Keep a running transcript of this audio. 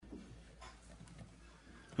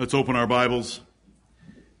Let's open our Bibles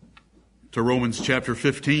to Romans chapter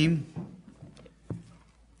 15.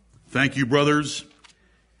 Thank you, brothers,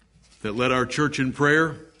 that led our church in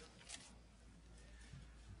prayer.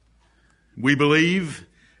 We believe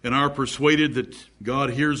and are persuaded that God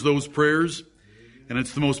hears those prayers, and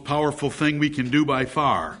it's the most powerful thing we can do by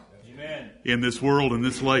far. Amen. In this world, in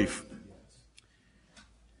this life.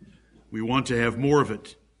 We want to have more of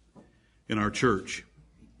it in our church.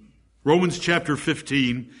 Romans chapter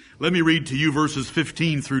 15, let me read to you verses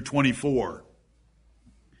 15 through 24.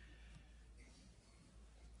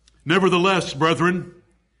 Nevertheless, brethren,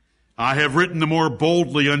 I have written the more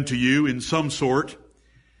boldly unto you in some sort,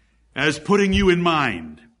 as putting you in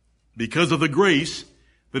mind, because of the grace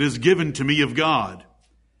that is given to me of God,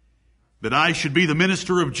 that I should be the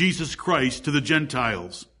minister of Jesus Christ to the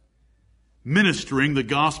Gentiles, ministering the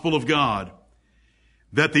gospel of God,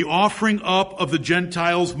 that the offering up of the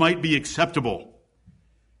Gentiles might be acceptable,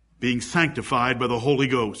 being sanctified by the Holy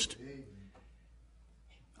Ghost.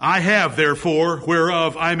 I have, therefore,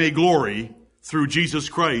 whereof I may glory through Jesus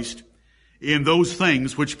Christ in those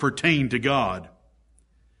things which pertain to God.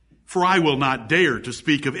 For I will not dare to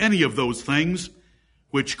speak of any of those things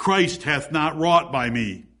which Christ hath not wrought by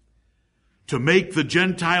me, to make the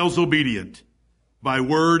Gentiles obedient by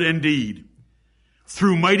word and deed,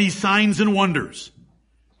 through mighty signs and wonders,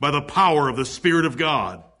 by the power of the Spirit of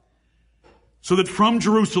God, so that from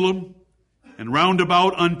Jerusalem and round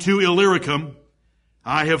about unto Illyricum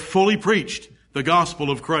I have fully preached the gospel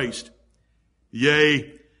of Christ.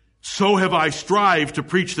 Yea, so have I strived to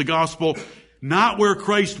preach the gospel not where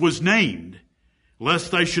Christ was named,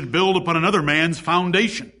 lest I should build upon another man's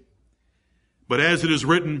foundation. But as it is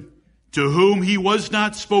written, to whom he was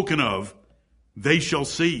not spoken of, they shall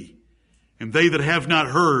see, and they that have not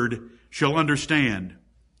heard shall understand.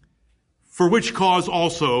 For which cause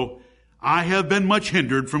also I have been much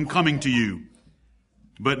hindered from coming to you.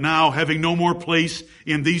 But now, having no more place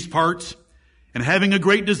in these parts, and having a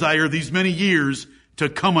great desire these many years to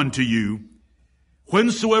come unto you,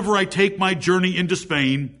 whensoever I take my journey into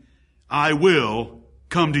Spain, I will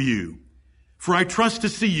come to you. For I trust to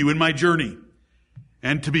see you in my journey,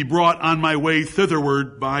 and to be brought on my way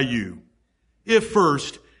thitherward by you, if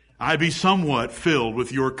first I be somewhat filled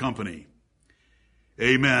with your company.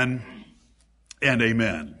 Amen and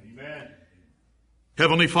amen. Amen.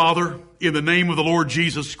 Heavenly Father, in the name of the Lord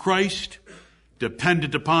Jesus Christ,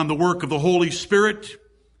 dependent upon the work of the Holy Spirit,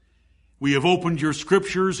 we have opened your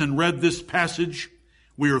scriptures and read this passage.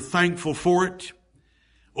 We are thankful for it.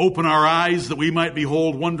 Open our eyes that we might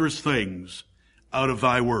behold wondrous things out of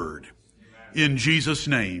thy word. Amen. In Jesus'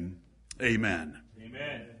 name, amen.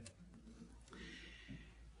 Amen.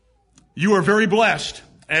 You are very blessed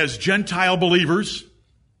as Gentile believers,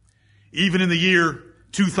 even in the year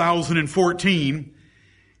 2014,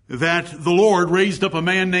 that the Lord raised up a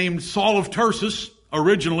man named Saul of Tarsus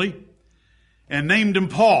originally and named him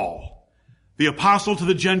Paul, the apostle to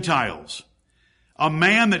the Gentiles, a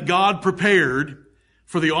man that God prepared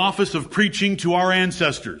for the office of preaching to our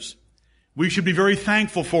ancestors. We should be very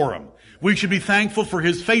thankful for him. We should be thankful for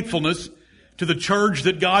his faithfulness to the charge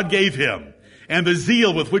that God gave him and the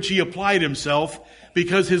zeal with which he applied himself,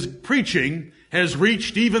 because his preaching has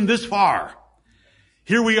reached even this far.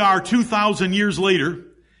 Here we are 2,000 years later.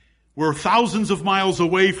 We're thousands of miles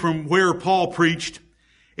away from where Paul preached,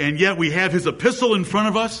 and yet we have his epistle in front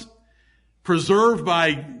of us, preserved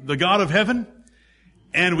by the God of heaven,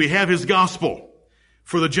 and we have his gospel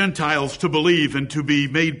for the Gentiles to believe and to be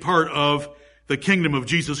made part of the kingdom of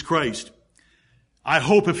Jesus Christ. I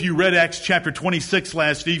hope if you read Acts chapter 26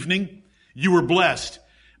 last evening, you were blessed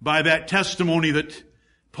by that testimony that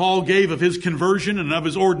Paul gave of his conversion and of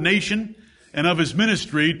his ordination and of his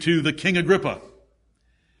ministry to the King Agrippa.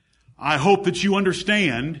 I hope that you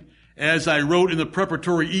understand, as I wrote in the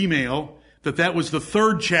preparatory email, that that was the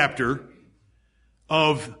third chapter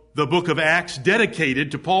of the book of Acts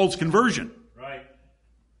dedicated to Paul's conversion. Right.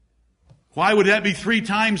 Why would that be 3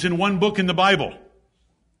 times in one book in the Bible?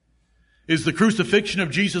 Is the crucifixion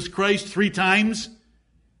of Jesus Christ 3 times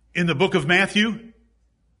in the book of Matthew?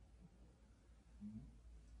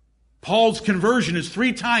 Paul's conversion is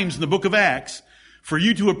 3 times in the book of Acts, for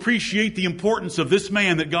you to appreciate the importance of this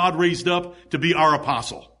man that God raised up to be our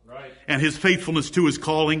apostle. Right. And his faithfulness to his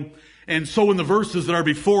calling. And so in the verses that are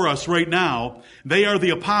before us right now, they are the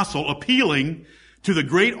apostle appealing to the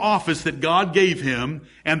great office that God gave him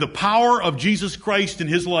and the power of Jesus Christ in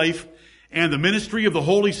his life and the ministry of the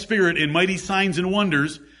Holy Spirit in mighty signs and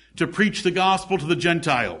wonders to preach the gospel to the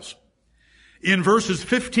Gentiles. In verses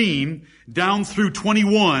 15 down through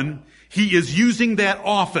 21, he is using that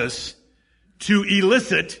office to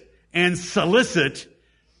elicit and solicit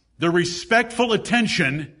the respectful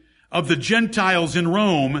attention of the Gentiles in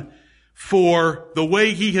Rome for the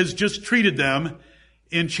way he has just treated them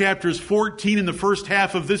in chapters 14 and the first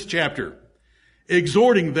half of this chapter,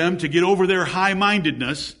 exhorting them to get over their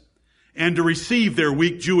high-mindedness and to receive their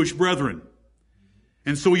weak Jewish brethren.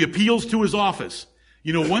 And so he appeals to his office.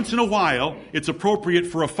 You know, once in a while, it's appropriate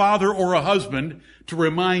for a father or a husband to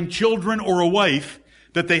remind children or a wife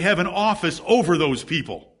that they have an office over those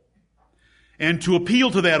people, and to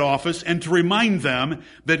appeal to that office and to remind them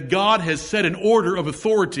that God has set an order of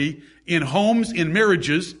authority in homes, in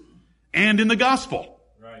marriages, and in the gospel.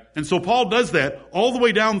 Right. And so Paul does that all the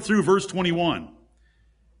way down through verse 21.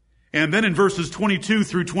 And then in verses 22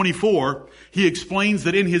 through 24, he explains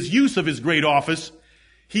that in his use of his great office,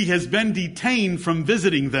 he has been detained from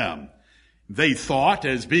visiting them. They thought,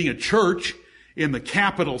 as being a church in the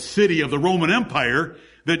capital city of the Roman Empire,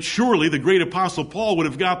 that surely the great apostle Paul would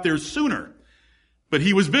have got there sooner. But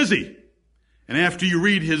he was busy. And after you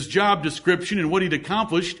read his job description and what he'd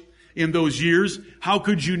accomplished in those years, how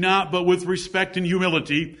could you not, but with respect and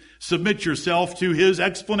humility, submit yourself to his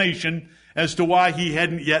explanation as to why he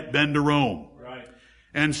hadn't yet been to Rome? Right.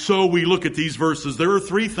 And so we look at these verses. There are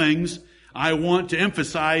three things I want to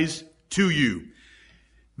emphasize to you.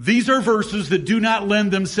 These are verses that do not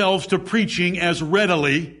lend themselves to preaching as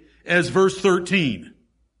readily as verse 13.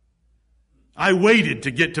 I waited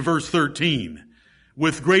to get to verse 13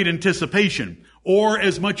 with great anticipation, or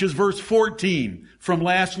as much as verse 14 from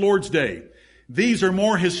last Lord's Day. These are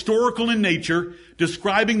more historical in nature,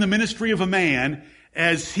 describing the ministry of a man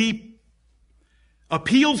as he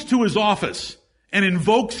appeals to his office and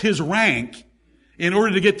invokes his rank in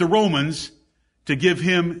order to get the Romans to give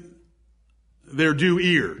him their due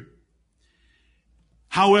ear.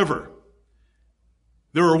 However,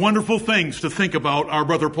 there are wonderful things to think about our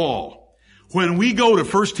brother Paul. When we go to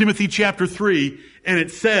 1 Timothy chapter 3, and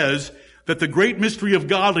it says that the great mystery of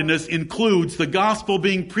godliness includes the gospel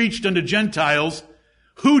being preached unto Gentiles,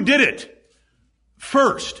 who did it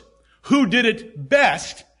first? Who did it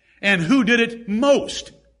best? And who did it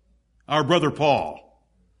most? Our brother Paul.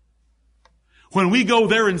 When we go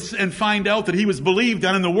there and find out that he was believed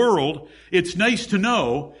on in the world, it's nice to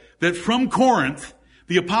know that from Corinth,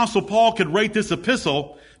 the apostle Paul could write this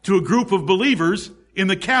epistle to a group of believers in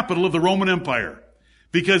the capital of the Roman Empire,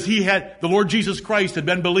 because the Lord Jesus Christ had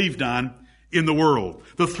been believed on in the world.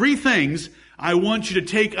 The three things I want you to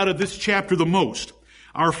take out of this chapter the most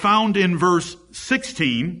are found in verse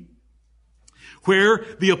 16, where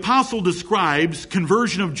the apostle describes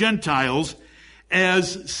conversion of Gentiles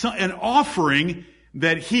as an offering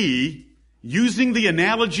that he, using the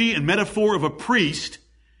analogy and metaphor of a priest,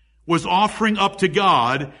 was offering up to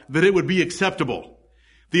God that it would be acceptable.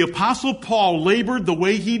 The apostle Paul labored the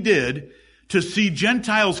way he did to see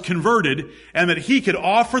Gentiles converted, and that he could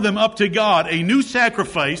offer them up to God, a new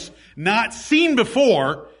sacrifice not seen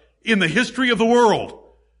before in the history of the world.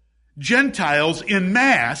 Gentiles in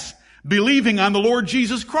mass believing on the Lord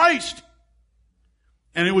Jesus Christ.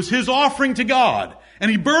 And it was his offering to God, and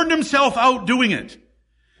he burned himself out doing it.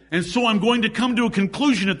 And so I'm going to come to a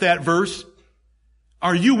conclusion at that verse.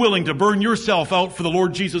 Are you willing to burn yourself out for the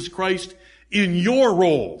Lord Jesus Christ in your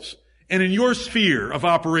roles and in your sphere of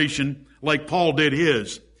operation like Paul did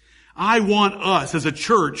his? I want us as a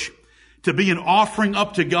church to be an offering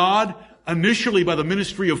up to God, initially by the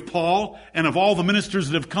ministry of Paul and of all the ministers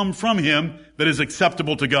that have come from him, that is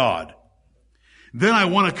acceptable to God. Then I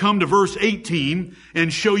want to come to verse 18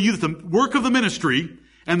 and show you that the work of the ministry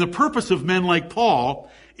and the purpose of men like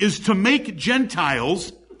Paul is to make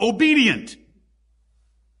Gentiles obedient.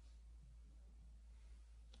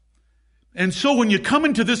 And so when you come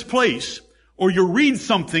into this place, or you read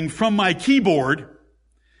something from my keyboard,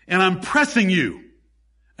 and I'm pressing you,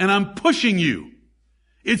 and I'm pushing you,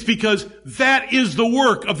 it's because that is the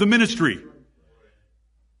work of the ministry.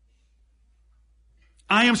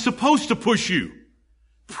 I am supposed to push you,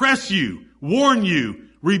 press you, warn you,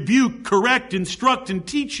 rebuke, correct, instruct, and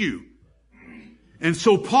teach you. And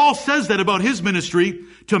so Paul says that about his ministry,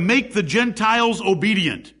 to make the Gentiles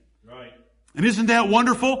obedient. Right. And isn't that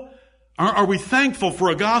wonderful? Are we thankful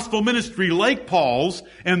for a gospel ministry like Paul's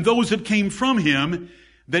and those that came from him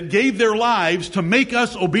that gave their lives to make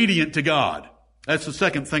us obedient to God? That's the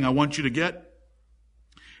second thing I want you to get.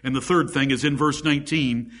 And the third thing is in verse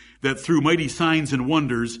 19, that through mighty signs and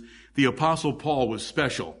wonders, the apostle Paul was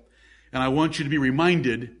special. And I want you to be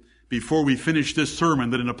reminded before we finish this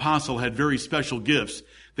sermon that an apostle had very special gifts.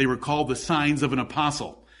 They were called the signs of an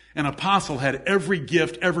apostle. An apostle had every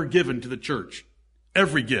gift ever given to the church.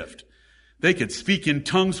 Every gift. They could speak in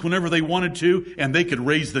tongues whenever they wanted to, and they could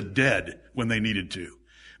raise the dead when they needed to.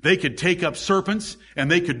 They could take up serpents and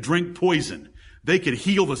they could drink poison. They could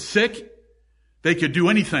heal the sick. They could do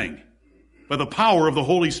anything by the power of the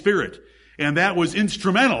Holy Spirit. And that was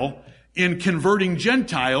instrumental in converting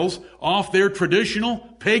Gentiles off their traditional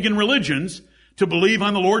pagan religions to believe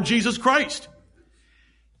on the Lord Jesus Christ.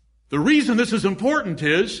 The reason this is important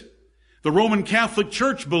is the Roman Catholic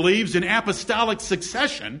Church believes in apostolic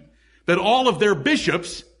succession, that all of their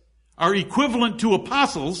bishops are equivalent to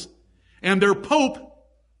apostles, and their pope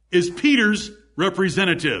is Peter's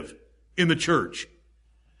representative in the church.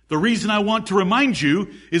 The reason I want to remind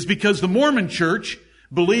you is because the Mormon Church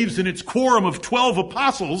believes in its quorum of 12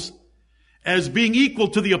 apostles as being equal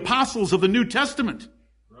to the apostles of the New Testament.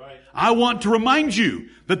 Right. I want to remind you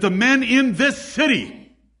that the men in this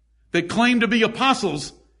city that claim to be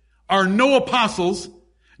apostles are no apostles,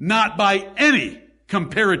 not by any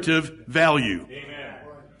comparative value. Amen.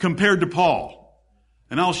 Compared to Paul.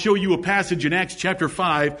 And I'll show you a passage in Acts chapter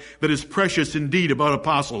 5 that is precious indeed about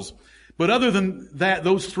apostles. But other than that,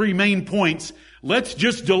 those three main points, let's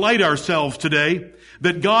just delight ourselves today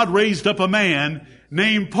that God raised up a man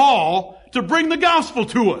named Paul to bring the gospel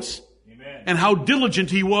to us. Amen. And how diligent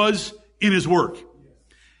he was in his work.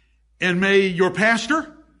 And may your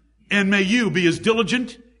pastor and may you be as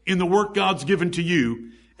diligent in the work God's given to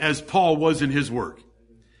you as Paul was in his work.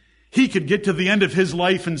 He could get to the end of his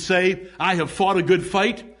life and say, I have fought a good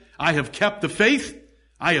fight. I have kept the faith.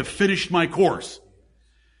 I have finished my course.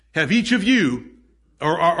 Have each of you,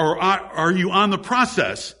 or are you on the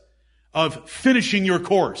process of finishing your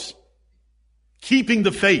course, keeping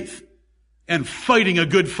the faith, and fighting a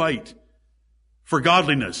good fight for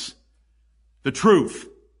godliness, the truth,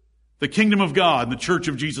 the kingdom of God, and the church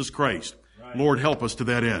of Jesus Christ? Right. Lord, help us to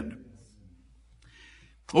that end.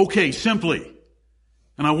 Okay, simply,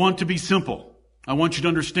 and I want to be simple. I want you to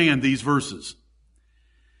understand these verses.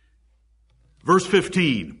 Verse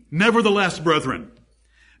 15, nevertheless, brethren.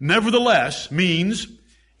 Nevertheless means,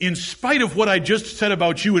 in spite of what I just said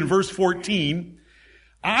about you in verse 14,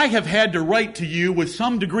 I have had to write to you with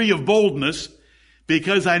some degree of boldness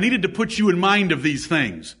because I needed to put you in mind of these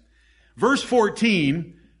things. Verse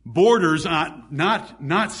 14 borders on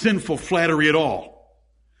not sinful flattery at all,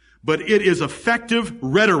 but it is effective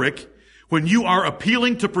rhetoric when you are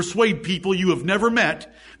appealing to persuade people you have never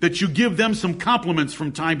met that you give them some compliments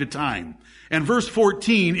from time to time. And verse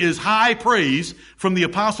 14 is high praise from the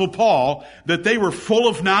Apostle Paul that they were full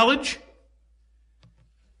of knowledge.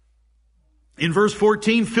 In verse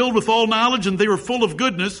 14, filled with all knowledge, and they were full of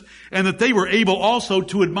goodness, and that they were able also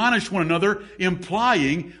to admonish one another,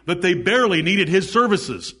 implying that they barely needed his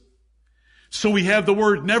services. So we have the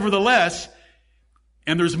word nevertheless,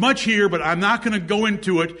 and there's much here, but I'm not going to go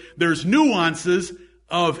into it. There's nuances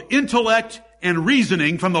of intellect and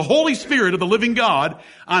reasoning from the Holy Spirit of the living God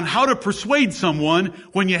on how to persuade someone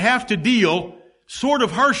when you have to deal sort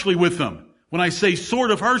of harshly with them. When I say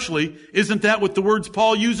sort of harshly, isn't that what the words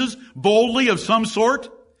Paul uses? Boldly of some sort?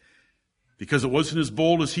 Because it wasn't as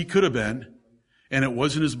bold as he could have been, and it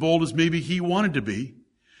wasn't as bold as maybe he wanted to be,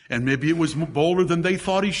 and maybe it was bolder than they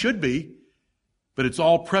thought he should be, but it's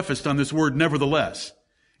all prefaced on this word nevertheless.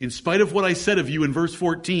 In spite of what I said of you in verse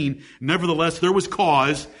 14, nevertheless there was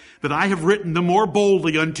cause that I have written the more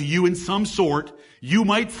boldly unto you in some sort. You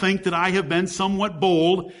might think that I have been somewhat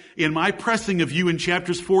bold in my pressing of you in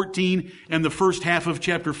chapters 14 and the first half of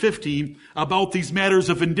chapter 15 about these matters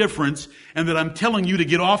of indifference, and that I'm telling you to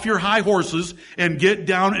get off your high horses and get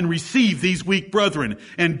down and receive these weak brethren,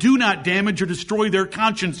 and do not damage or destroy their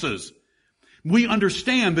consciences. We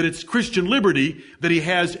understand that it's Christian liberty that he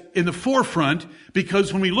has in the forefront,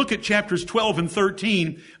 because when we look at chapters 12 and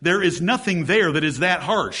 13, there is nothing there that is that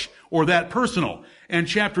harsh or that personal. And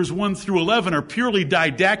chapters 1 through 11 are purely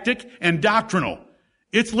didactic and doctrinal.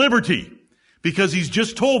 It's liberty, because he's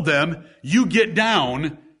just told them, you get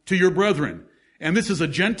down to your brethren. And this is a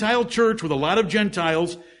Gentile church with a lot of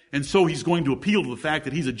Gentiles, and so he's going to appeal to the fact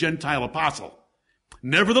that he's a Gentile apostle.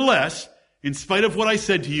 Nevertheless, in spite of what I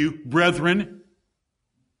said to you, brethren,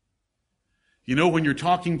 you know, when you're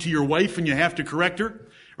talking to your wife and you have to correct her,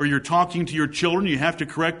 or you're talking to your children, you have to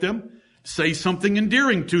correct them, say something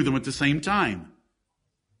endearing to them at the same time.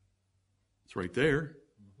 It's right there.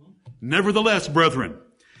 Nevertheless, brethren,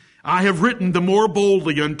 I have written the more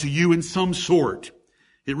boldly unto you in some sort.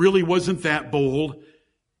 It really wasn't that bold. Do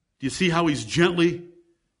you see how he's gently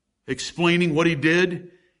explaining what he did?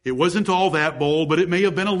 It wasn't all that bold, but it may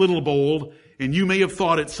have been a little bold, and you may have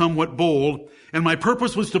thought it somewhat bold. And my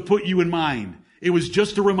purpose was to put you in mind. It was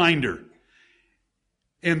just a reminder.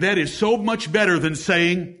 And that is so much better than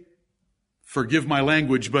saying, forgive my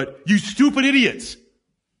language, but you stupid idiots.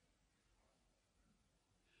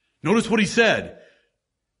 Notice what he said.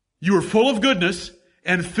 You are full of goodness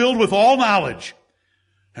and filled with all knowledge.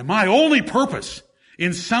 And my only purpose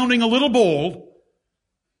in sounding a little bold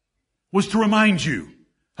was to remind you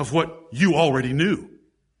of what you already knew.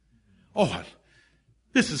 Oh,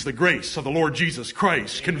 this is the grace of the Lord Jesus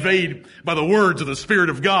Christ conveyed by the words of the Spirit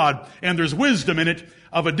of God. And there's wisdom in it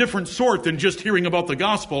of a different sort than just hearing about the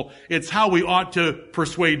gospel. It's how we ought to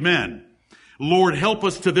persuade men. Lord, help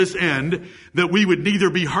us to this end, that we would neither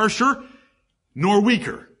be harsher nor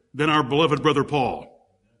weaker than our beloved brother Paul.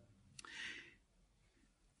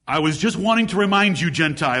 I was just wanting to remind you,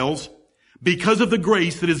 Gentiles, because of the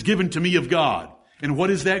grace that is given to me of God. And what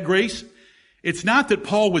is that grace? It's not that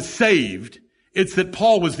Paul was saved. It's that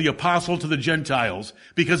Paul was the apostle to the Gentiles,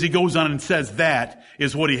 because he goes on and says that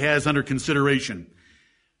is what he has under consideration.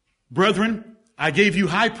 Brethren, I gave you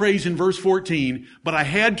high praise in verse 14, but I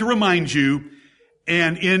had to remind you,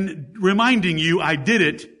 and in reminding you, I did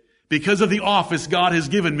it because of the office God has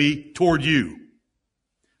given me toward you.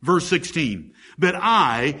 Verse 16, that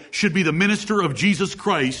I should be the minister of Jesus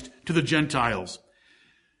Christ to the Gentiles.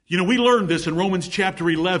 You know, we learned this in Romans chapter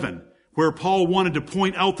 11, where Paul wanted to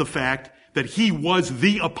point out the fact that he was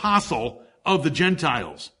the apostle of the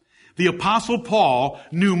Gentiles. The apostle Paul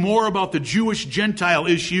knew more about the Jewish-Gentile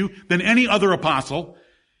issue than any other apostle,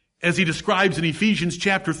 as he describes in Ephesians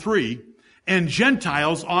chapter 3. And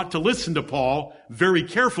Gentiles ought to listen to Paul very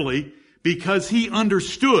carefully because he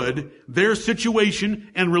understood their situation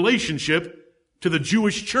and relationship to the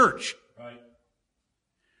Jewish church. Right.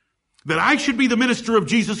 That I should be the minister of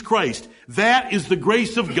Jesus Christ. That is the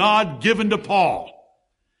grace of God given to Paul.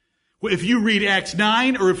 If you read Acts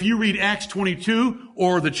 9 or if you read Acts 22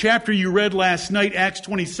 or the chapter you read last night, Acts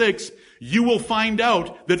 26, you will find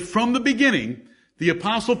out that from the beginning, the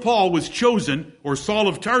apostle Paul was chosen, or Saul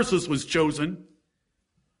of Tarsus was chosen,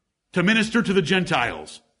 to minister to the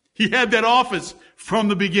Gentiles. He had that office from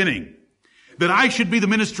the beginning. That I should be the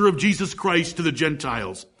minister of Jesus Christ to the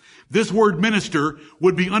Gentiles. This word minister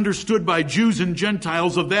would be understood by Jews and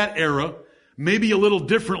Gentiles of that era, maybe a little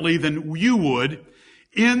differently than you would,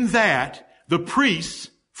 in that the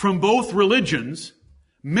priests from both religions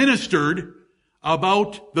ministered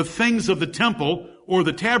about the things of the temple or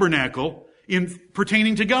the tabernacle in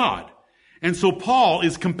pertaining to God. And so Paul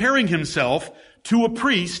is comparing himself to a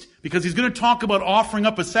priest because he's going to talk about offering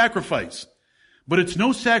up a sacrifice. But it's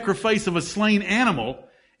no sacrifice of a slain animal.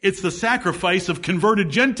 It's the sacrifice of converted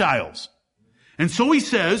Gentiles. And so he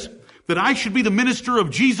says that I should be the minister of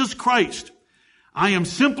Jesus Christ. I am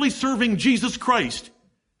simply serving Jesus Christ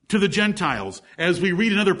to the Gentiles. As we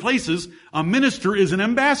read in other places, a minister is an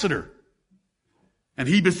ambassador. And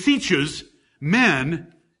he beseeches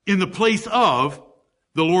men in the place of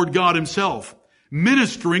the Lord God himself,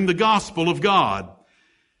 ministering the gospel of God.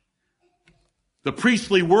 The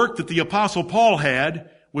priestly work that the apostle Paul had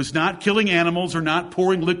was not killing animals or not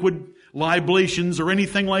pouring liquid libations or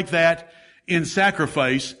anything like that in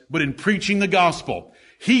sacrifice, but in preaching the gospel.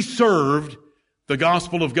 He served the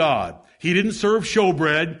gospel of God. He didn't serve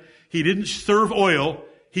showbread. He didn't serve oil.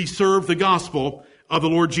 He served the gospel of the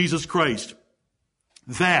Lord Jesus Christ.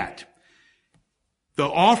 That the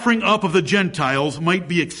offering up of the Gentiles might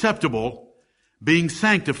be acceptable, being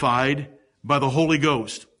sanctified by the Holy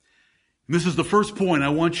Ghost. And this is the first point I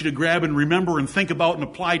want you to grab and remember and think about and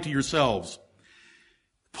apply to yourselves.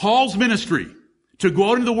 Paul's ministry to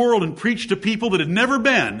go out into the world and preach to people that had never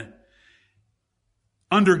been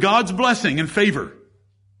under God's blessing and favor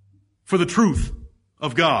for the truth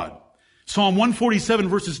of God. Psalm 147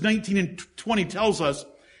 verses 19 and 20 tells us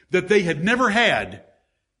that they had never had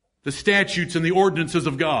the statutes and the ordinances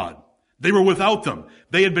of God. They were without them.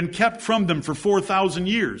 They had been kept from them for 4,000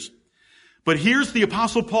 years. But here's the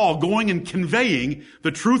apostle Paul going and conveying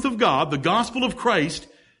the truth of God, the gospel of Christ,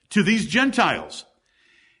 to these Gentiles.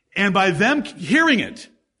 And by them hearing it,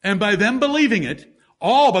 and by them believing it,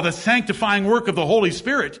 all by the sanctifying work of the Holy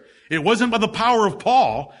Spirit. It wasn't by the power of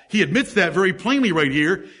Paul. He admits that very plainly right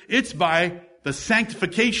here. It's by the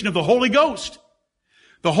sanctification of the Holy Ghost.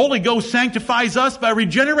 The Holy Ghost sanctifies us by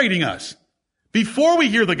regenerating us before we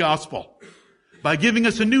hear the gospel, by giving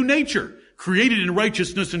us a new nature, created in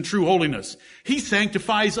righteousness and true holiness. He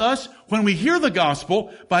sanctifies us when we hear the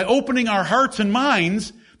gospel by opening our hearts and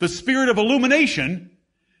minds, the spirit of illumination,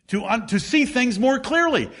 to see things more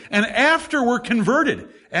clearly. And after we're converted,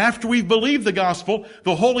 after we've believed the gospel,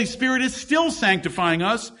 the Holy Spirit is still sanctifying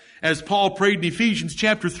us, as Paul prayed in Ephesians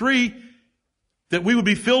chapter 3, that we would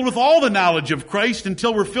be filled with all the knowledge of Christ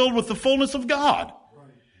until we're filled with the fullness of God.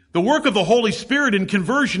 The work of the Holy Spirit in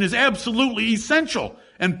conversion is absolutely essential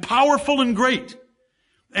and powerful and great.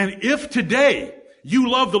 And if today, you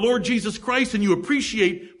love the Lord Jesus Christ and you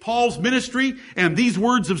appreciate Paul's ministry and these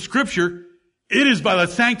words of Scripture, it is by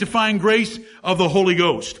the sanctifying grace of the Holy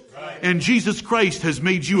Ghost. Right. And Jesus Christ has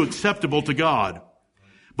made you acceptable to God.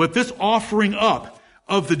 But this offering up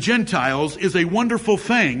of the Gentiles is a wonderful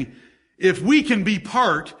thing if we can be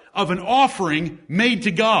part of an offering made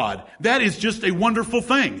to God. That is just a wonderful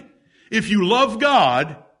thing. If you love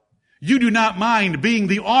God, you do not mind being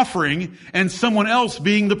the offering and someone else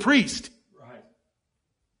being the priest. Right.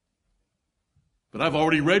 But I've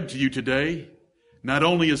already read to you today, not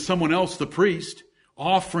only is someone else the priest,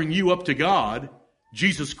 offering you up to God,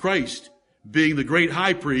 Jesus Christ being the great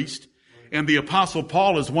high priest, and the Apostle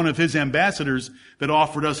Paul is one of his ambassadors that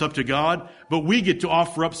offered us up to God, but we get to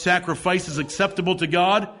offer up sacrifices acceptable to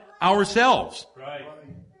God ourselves. Right.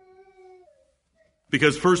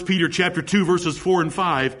 Because 1 Peter chapter 2 verses 4 and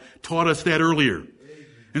 5 taught us that earlier.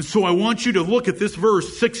 And so I want you to look at this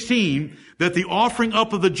verse 16, that the offering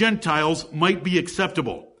up of the Gentiles might be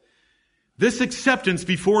acceptable. This acceptance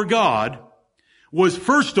before God was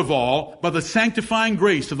first of all by the sanctifying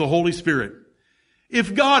grace of the Holy Spirit.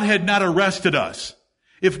 If God had not arrested us,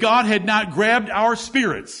 if God had not grabbed our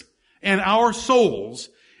spirits and our souls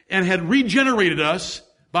and had regenerated us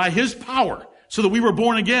by His power so that we were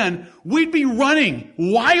born again, we'd be running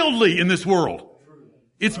wildly in this world.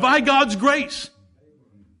 It's by God's grace.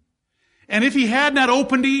 And if He had not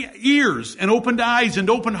opened ears and opened eyes and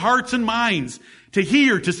opened hearts and minds to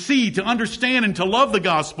hear, to see, to understand, and to love the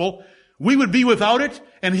gospel, we would be without it,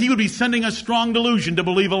 and He would be sending us strong delusion to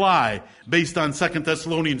believe a lie based on 2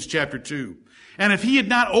 Thessalonians chapter 2. And if He had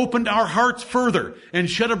not opened our hearts further and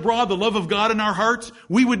shed abroad the love of God in our hearts,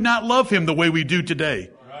 we would not love Him the way we do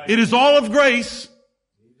today. Right. It is all of grace,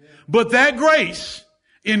 but that grace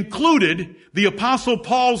included the Apostle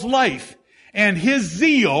Paul's life, and his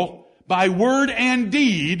zeal by word and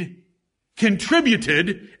deed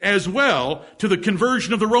contributed as well to the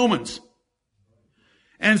conversion of the Romans.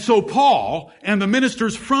 And so Paul and the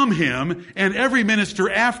ministers from him and every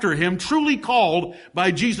minister after him, truly called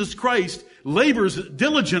by Jesus Christ, labors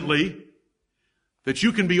diligently that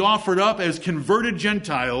you can be offered up as converted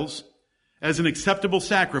Gentiles as an acceptable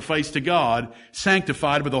sacrifice to God,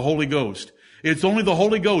 sanctified by the Holy Ghost. It's only the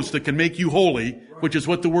Holy Ghost that can make you holy, which is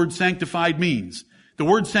what the word sanctified means. The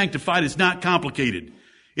word sanctified is not complicated.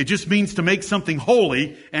 It just means to make something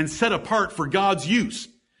holy and set apart for God's use.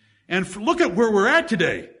 And look at where we're at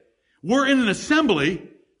today. We're in an assembly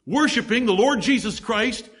worshiping the Lord Jesus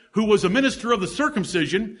Christ, who was a minister of the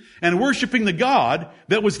circumcision, and worshiping the God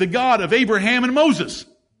that was the God of Abraham and Moses.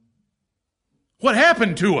 What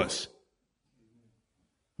happened to us?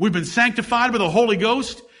 We've been sanctified by the Holy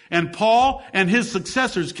Ghost, and Paul and his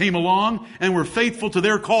successors came along and were faithful to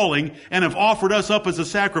their calling and have offered us up as a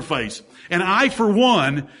sacrifice. And I, for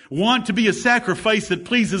one, want to be a sacrifice that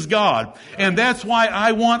pleases God. And that's why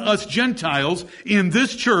I want us Gentiles in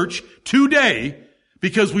this church today,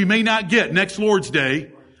 because we may not get next Lord's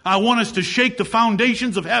Day. I want us to shake the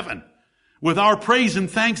foundations of heaven with our praise and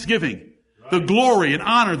thanksgiving, the glory and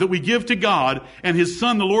honor that we give to God and His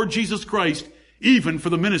Son, the Lord Jesus Christ, even for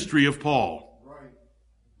the ministry of Paul.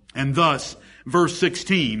 And thus, verse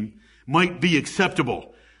 16 might be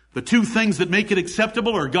acceptable. The two things that make it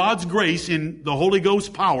acceptable are God's grace in the Holy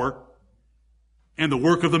Ghost power and the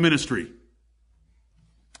work of the ministry.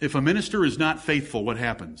 If a minister is not faithful, what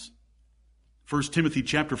happens? 1 Timothy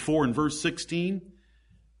chapter 4 and verse 16,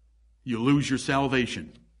 you lose your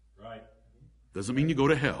salvation. Right. Doesn't mean you go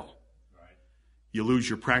to hell. Right. You lose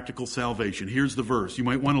your practical salvation. Here's the verse. You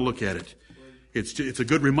might want to look at it. It's a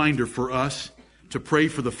good reminder for us to pray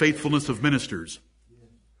for the faithfulness of ministers.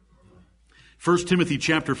 1 Timothy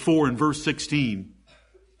chapter 4 and verse 16.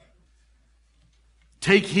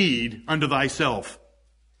 Take heed unto thyself.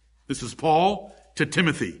 This is Paul to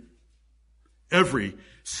Timothy. Every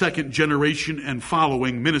second generation and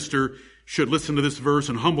following minister should listen to this verse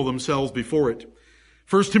and humble themselves before it.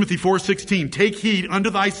 1 Timothy 4:16. Take heed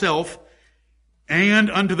unto thyself and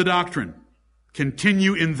unto the doctrine.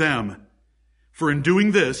 Continue in them. For in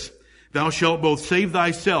doing this, thou shalt both save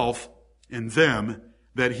thyself and them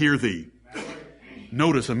that hear thee.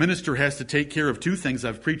 Notice, a minister has to take care of two things.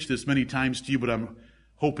 I've preached this many times to you, but I'm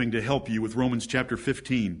hoping to help you with Romans chapter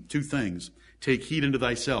 15. Two things. Take heed unto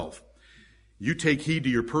thyself. You take heed to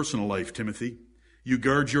your personal life, Timothy. You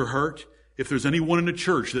guard your heart. If there's anyone in a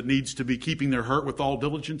church that needs to be keeping their heart with all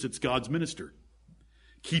diligence, it's God's minister.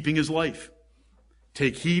 Keeping his life.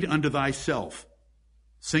 Take heed unto thyself.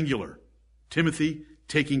 Singular. Timothy,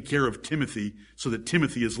 taking care of Timothy so that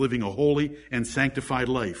Timothy is living a holy and sanctified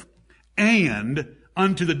life. And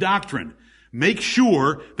unto the doctrine. Make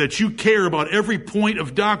sure that you care about every point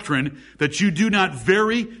of doctrine, that you do not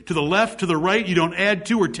vary to the left, to the right. You don't add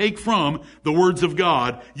to or take from the words of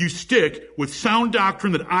God. You stick with sound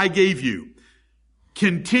doctrine that I gave you.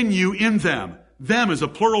 Continue in them. Them is a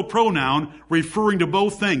plural pronoun referring to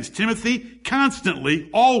both things. Timothy, constantly,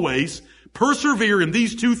 always, persevere in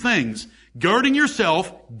these two things. Guarding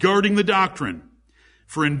yourself, guarding the doctrine.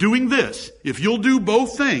 For in doing this, if you'll do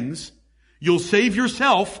both things, you'll save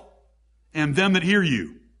yourself and them that hear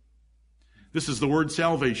you. This is the word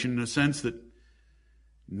salvation in a sense that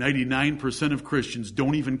 99% of Christians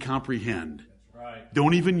don't even comprehend. Right.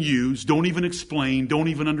 Don't even use, don't even explain, don't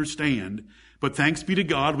even understand. But thanks be to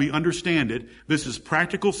God, we understand it. This is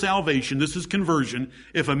practical salvation. This is conversion.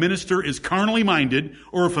 If a minister is carnally minded,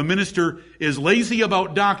 or if a minister is lazy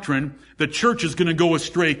about doctrine, the church is going to go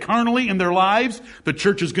astray carnally in their lives. The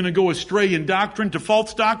church is going to go astray in doctrine to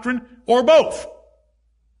false doctrine, or both.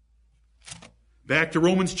 Back to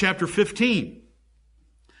Romans chapter 15.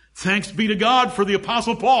 Thanks be to God for the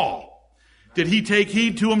Apostle Paul. Did he take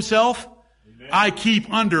heed to himself? Amen. I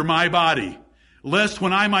keep under my body, lest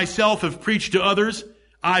when I myself have preached to others,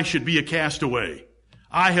 I should be a castaway.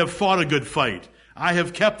 I have fought a good fight. I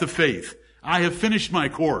have kept the faith. I have finished my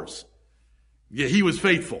course. Yeah, he was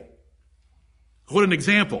faithful. What an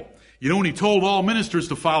example. You know, when he told all ministers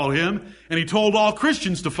to follow him, and he told all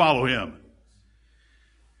Christians to follow him.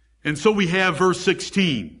 And so we have verse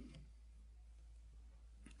 16.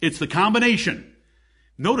 It's the combination.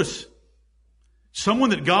 Notice,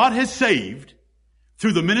 someone that God has saved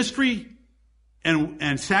through the ministry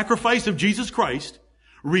and sacrifice of Jesus Christ,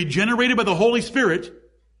 regenerated by the Holy Spirit,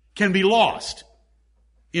 can be lost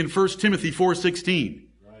in 1 Timothy 4:16.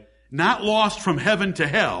 Right. Not lost from heaven to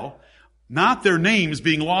hell, not their names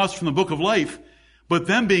being lost from the book of life, but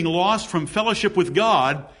them being lost from fellowship with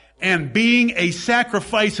God and being a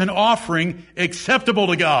sacrifice and offering acceptable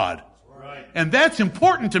to God. Right. And that's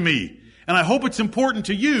important to me. And I hope it's important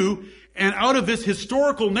to you. And out of this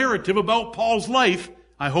historical narrative about Paul's life,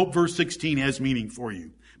 I hope verse 16 has meaning for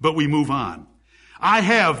you. But we move on. I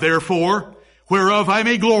have, therefore, whereof I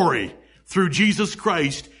may glory through Jesus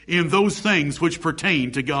Christ in those things which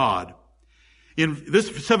pertain to God. In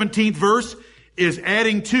this 17th verse is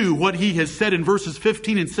adding to what he has said in verses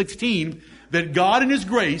 15 and 16, that God in his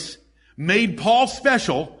grace made Paul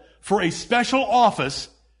special for a special office,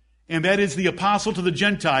 and that is the apostle to the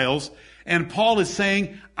Gentiles. And Paul is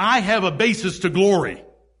saying, I have a basis to glory.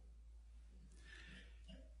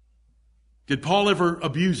 Did Paul ever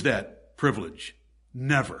abuse that privilege?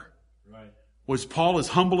 Never. Right. Was Paul as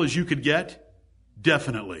humble as you could get?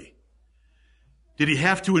 Definitely. Did he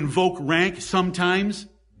have to invoke rank sometimes?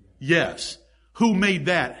 Yes. Who made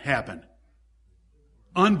that happen?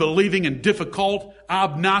 Unbelieving and difficult,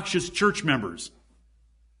 obnoxious church members,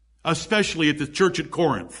 especially at the church at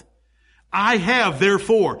Corinth. I have,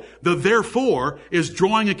 therefore. The therefore is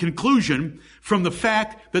drawing a conclusion from the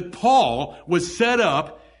fact that Paul was set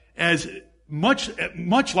up as much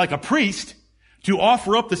like a priest to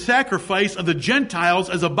offer up the sacrifice of the Gentiles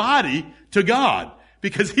as a body to God,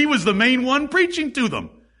 because he was the main one preaching to them.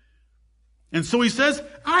 And so he says,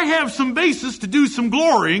 I have some basis to do some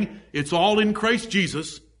glorying. It's all in Christ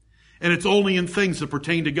Jesus, and it's only in things that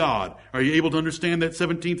pertain to God. Are you able to understand that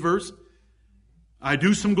 17th verse? I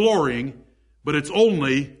do some glorying, but it's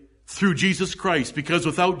only through Jesus Christ, because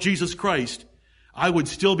without Jesus Christ, I would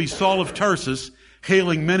still be Saul of Tarsus,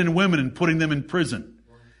 hailing men and women and putting them in prison.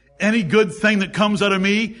 Any good thing that comes out of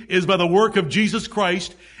me is by the work of Jesus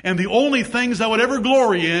Christ, and the only things I would ever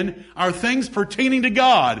glory in are things pertaining to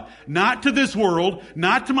God, not to this world,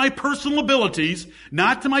 not to my personal abilities,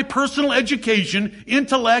 not to my personal education,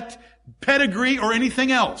 intellect, pedigree, or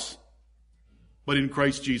anything else, but in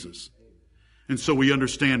Christ Jesus. And so we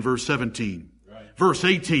understand verse 17. Right. Verse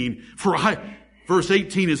 18, verse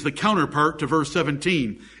 18 is the counterpart to verse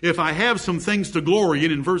 17. If I have some things to glory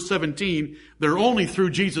in verse 17, they're only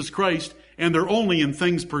through Jesus Christ, and they're only in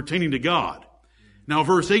things pertaining to God. Now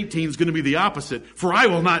verse 18 is going to be the opposite. For I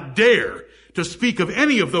will not dare to speak of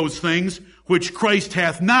any of those things which Christ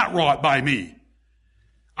hath not wrought by me.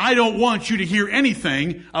 I don't want you to hear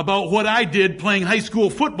anything about what I did playing high school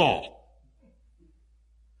football.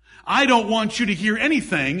 I don't want you to hear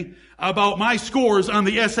anything about my scores on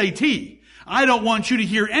the SAT. I don't want you to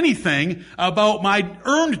hear anything about my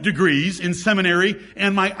earned degrees in seminary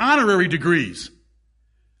and my honorary degrees.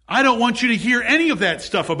 I don't want you to hear any of that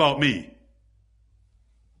stuff about me.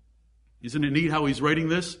 Isn't it neat how he's writing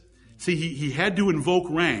this? See, he had to invoke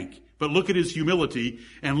rank, but look at his humility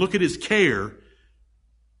and look at his care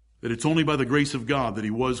that it's only by the grace of God that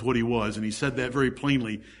he was what he was. And he said that very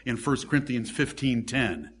plainly in 1 Corinthians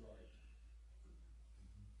 15:10.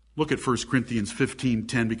 Look at 1 Corinthians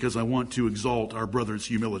 15:10, because I want to exalt our brother's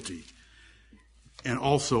humility and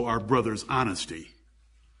also our brother's honesty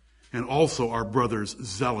and also our brother's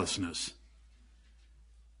zealousness.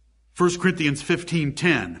 1 Corinthians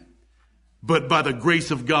 15:10, but by the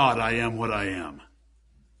grace of God I am what I am.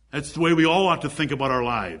 That's the way we all ought to think about our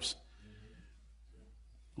lives.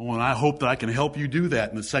 Oh, and I hope that I can help you do that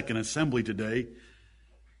in the second assembly today.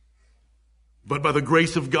 But by the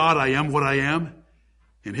grace of God I am what I am,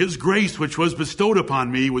 and his grace which was bestowed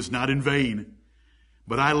upon me was not in vain.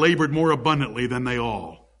 But I labored more abundantly than they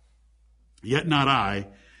all. Yet not I,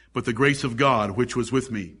 but the grace of God which was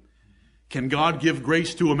with me. Can God give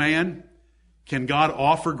grace to a man? Can God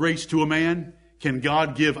offer grace to a man? Can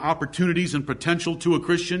God give opportunities and potential to a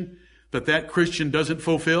Christian that Christian doesn't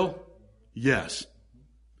fulfill? Yes.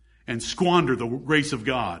 And squander the grace of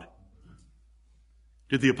God.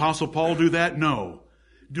 Did the Apostle Paul do that? No.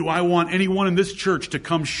 Do I want anyone in this church to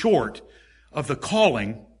come short of the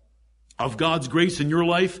calling of God's grace in your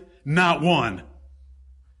life? Not one.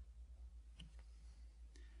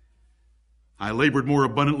 I labored more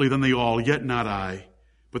abundantly than they all, yet not I,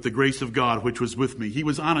 but the grace of God which was with me. He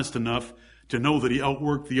was honest enough to know that he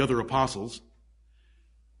outworked the other apostles.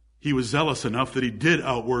 He was zealous enough that he did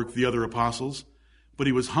outwork the other apostles, but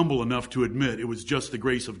he was humble enough to admit it was just the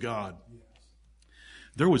grace of God.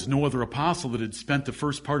 There was no other apostle that had spent the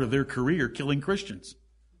first part of their career killing Christians.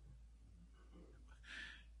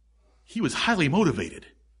 He was highly motivated.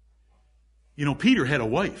 You know, Peter had a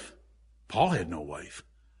wife. Paul had no wife.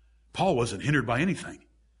 Paul wasn't hindered by anything.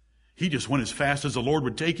 He just went as fast as the Lord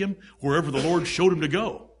would take him, wherever the Lord showed him to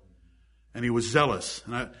go. And he was zealous.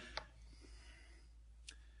 Do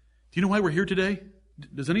you know why we're here today?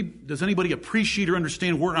 Does anybody appreciate or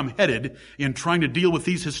understand where I'm headed in trying to deal with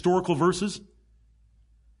these historical verses?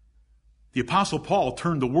 The Apostle Paul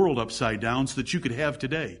turned the world upside down so that you could have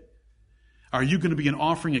today. Are you going to be an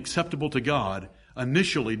offering acceptable to God,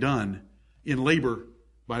 initially done in labor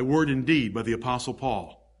by word and deed by the Apostle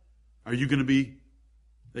Paul? Are you going to be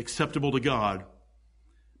acceptable to God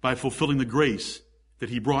by fulfilling the grace that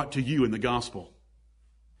he brought to you in the gospel?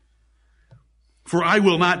 For I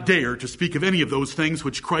will not dare to speak of any of those things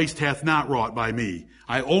which Christ hath not wrought by me.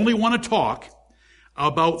 I only want to talk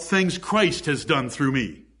about things Christ has done through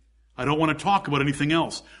me. I don't want to talk about anything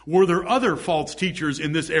else. Were there other false teachers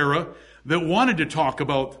in this era that wanted to talk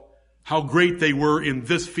about how great they were in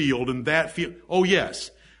this field and that field? Oh, yes.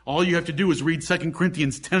 All you have to do is read 2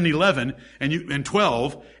 Corinthians 10 and 11 and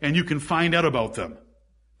 12, and you can find out about them.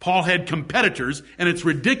 Paul had competitors, and it's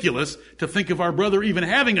ridiculous to think of our brother even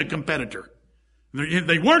having a competitor.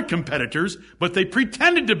 They weren't competitors, but they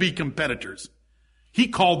pretended to be competitors. He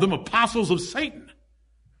called them apostles of Satan.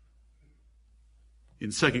 In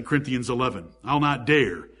 2 Corinthians 11, I'll not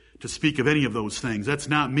dare to speak of any of those things. That's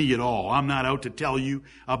not me at all. I'm not out to tell you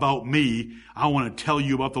about me. I want to tell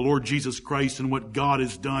you about the Lord Jesus Christ and what God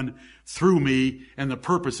has done through me. And the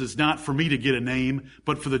purpose is not for me to get a name,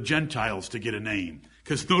 but for the Gentiles to get a name.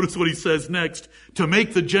 Because notice what he says next, to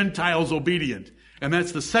make the Gentiles obedient. And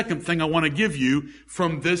that's the second thing I want to give you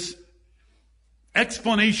from this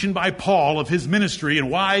explanation by Paul of his ministry and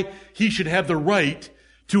why he should have the right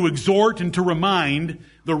to exhort and to remind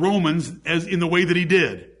the Romans as in the way that he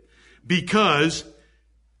did. Because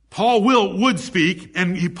Paul would speak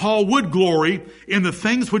and Paul would glory in the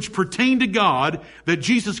things which pertain to God that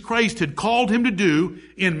Jesus Christ had called him to do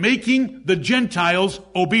in making the Gentiles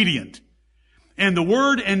obedient. And the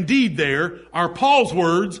word and deed there are Paul's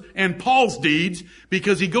words and Paul's deeds,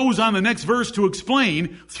 because he goes on the next verse to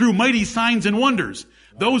explain through mighty signs and wonders.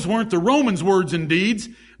 Those weren't the Romans' words and deeds.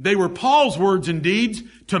 They were Paul's words and deeds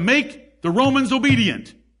to make the Romans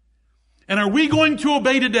obedient. And are we going to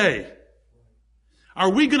obey today? Are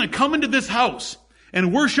we going to come into this house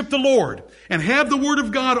and worship the Lord and have the Word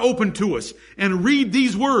of God open to us and read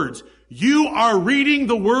these words? You are reading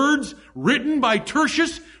the words written by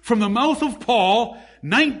Tertius from the mouth of Paul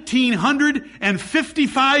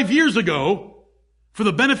 1955 years ago for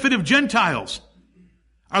the benefit of Gentiles.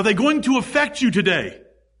 Are they going to affect you today?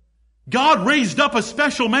 God raised up a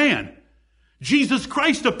special man. Jesus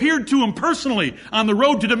Christ appeared to him personally on the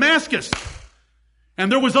road to Damascus.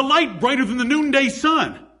 And there was a light brighter than the noonday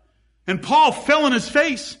sun. And Paul fell on his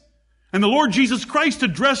face. And the Lord Jesus Christ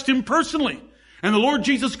addressed him personally. And the Lord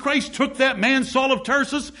Jesus Christ took that man, Saul of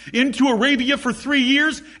Tarsus, into Arabia for 3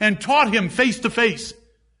 years and taught him face to face.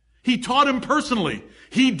 He taught him personally.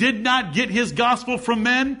 He did not get his gospel from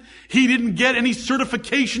men. He didn't get any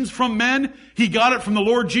certifications from men. He got it from the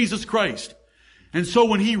Lord Jesus Christ. And so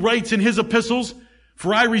when he writes in his epistles,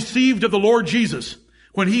 "For I received of the Lord Jesus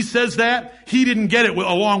When he says that, he didn't get it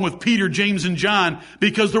along with Peter, James, and John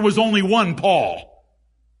because there was only one Paul.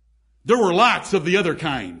 There were lots of the other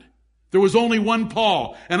kind. There was only one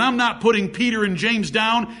Paul. And I'm not putting Peter and James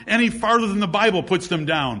down any farther than the Bible puts them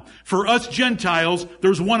down. For us Gentiles,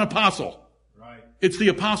 there's one apostle. Right. It's the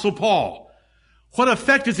Apostle Paul. What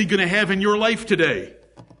effect is he going to have in your life today?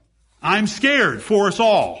 I'm scared for us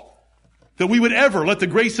all that we would ever let the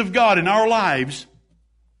grace of God in our lives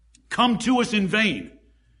come to us in vain,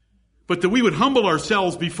 but that we would humble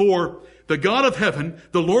ourselves before the God of heaven,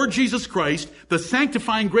 the Lord Jesus Christ, the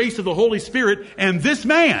sanctifying grace of the Holy Spirit, and this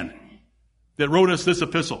man that wrote us this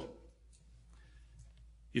epistle.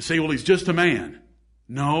 You say, well, he's just a man.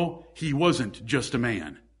 No, he wasn't just a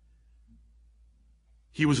man.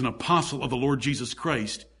 He was an apostle of the Lord Jesus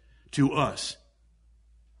Christ to us.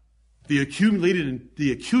 The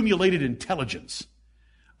accumulated intelligence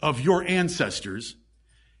of your ancestors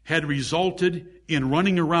had resulted in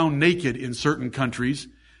running around naked in certain countries,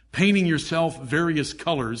 painting yourself various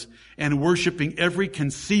colors, and worshiping every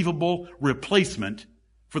conceivable replacement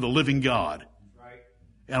for the living God. Right.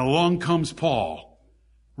 And along comes Paul,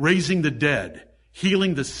 raising the dead,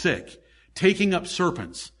 healing the sick, taking up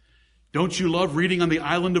serpents. Don't you love reading on the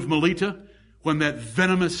island of Melita when that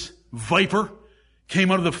venomous viper came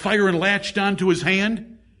out of the fire and latched onto his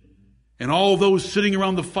hand? And all those sitting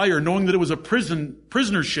around the fire, knowing that it was a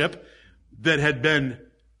prisoner ship that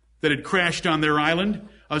had crashed on their island,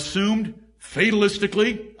 assumed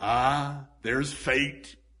fatalistically, there's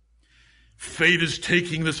fate. Fate is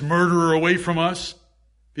taking this murderer away from us,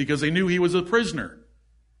 because they knew he was a prisoner.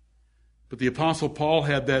 But the Apostle Paul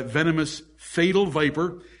had that venomous, fatal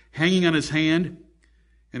viper hanging on his hand,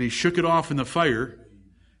 and he shook it off in the fire,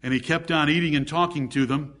 and he kept on eating and talking to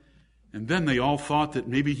them, and then they all thought that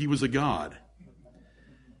maybe he was a god.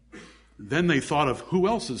 Then they thought of who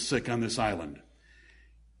else is sick on this island.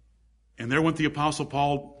 And there went the Apostle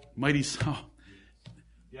Paul, mighty son.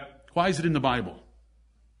 Yep. Why is it in the Bible?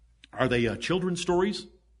 Are they children's stories?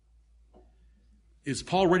 Is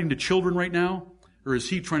Paul writing to children right now? Or is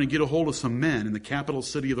he trying to get a hold of some men in the capital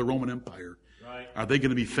city of the Roman Empire? Right. Are they going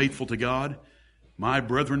to be faithful to God? My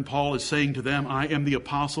brethren, Paul is saying to them, I am the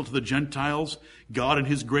apostle to the Gentiles. God in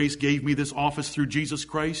his grace gave me this office through Jesus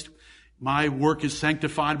Christ. My work is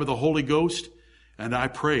sanctified by the Holy Ghost, and I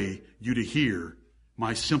pray you to hear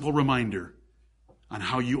my simple reminder on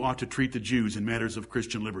how you ought to treat the Jews in matters of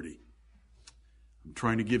Christian liberty. I'm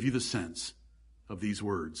trying to give you the sense of these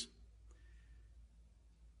words.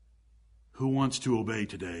 Who wants to obey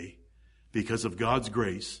today because of God's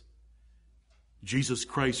grace, Jesus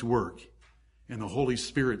Christ's work, and the Holy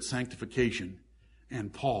Spirit's sanctification,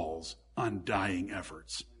 and Paul's undying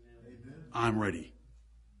efforts? Amen. I'm ready.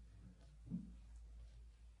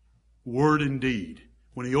 Word and deed.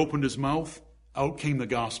 When he opened his mouth, out came the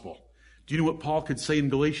gospel. Do you know what Paul could say in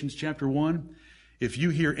Galatians chapter 1? If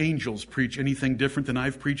you hear angels preach anything different than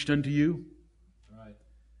I've preached unto you, Right.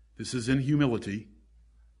 This is in humility,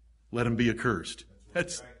 let him be accursed.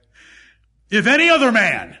 That's, if any other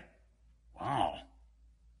man, wow,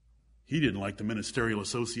 he didn't like the ministerial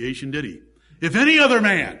association, did he? If any other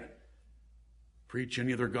man preach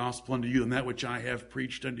any other gospel unto you than that which I have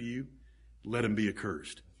preached unto you, let him be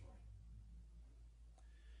accursed.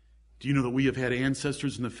 Do you know that we have had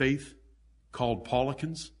ancestors in the faith called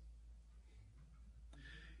Paulicans?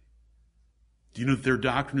 Do you know that their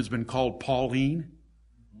doctrine has been called Pauline?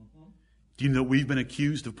 Do you know that we've been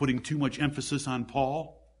accused of putting too much emphasis on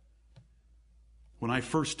Paul? When I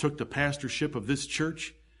first took the pastorship of this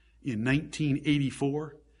church in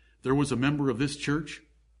 1984, there was a member of this church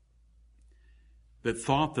that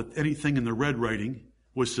thought that anything in the red writing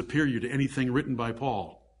was superior to anything written by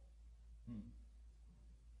Paul.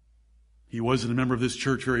 He wasn't a member of this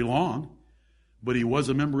church very long, but he was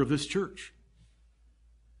a member of this church.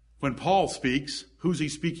 When Paul speaks, who's he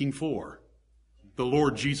speaking for? The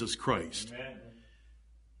Lord Jesus Christ. Amen.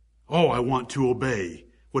 Oh, I want to obey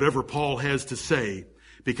whatever Paul has to say,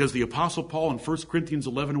 because the Apostle Paul in 1 Corinthians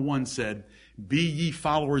 11:1 said, be ye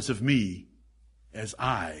followers of me as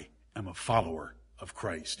I am a follower of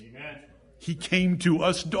Christ. Amen. He came to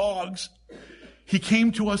us dogs. He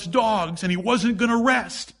came to us dogs, and he wasn't going to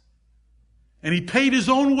rest. And he paid his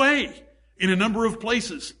own way in a number of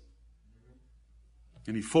places.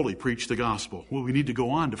 And he fully preached the gospel. Well, we need to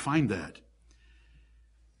go on to find that.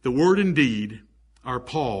 The word and deed are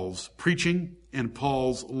Paul's preaching and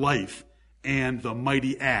Paul's life and the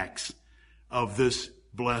mighty acts of this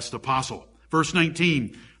blessed apostle. Verse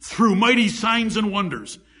 19, through mighty signs and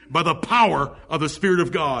wonders, by the power of the Spirit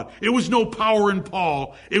of God. It was no power in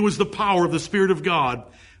Paul. It was the power of the Spirit of God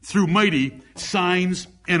through mighty signs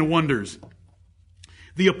and wonders.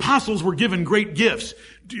 The apostles were given great gifts.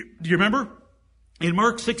 Do you remember? In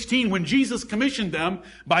Mark 16, when Jesus commissioned them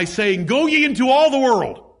by saying, "Go ye into all the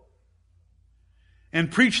world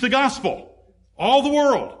and preach the gospel." All the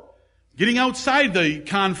world. Getting outside the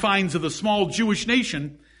confines of the small Jewish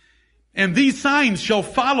nation. "And these signs shall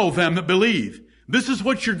follow them that believe." This is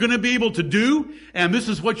what you're going to be able to do, and this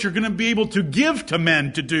is what you're going to be able to give to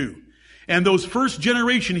men to do. And those first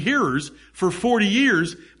generation hearers, for 40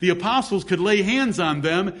 years, the apostles could lay hands on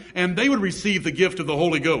them, and they would receive the gift of the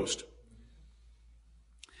Holy Ghost.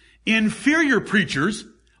 Inferior preachers,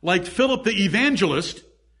 like Philip the evangelist,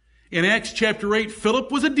 in Acts chapter 8,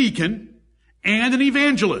 Philip was a deacon and an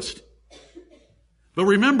evangelist. But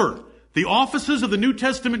remember, the offices of the New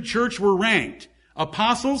Testament church were ranked: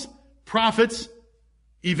 apostles, prophets,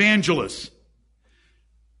 evangelists,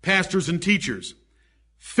 pastors and teachers.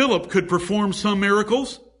 Philip could perform some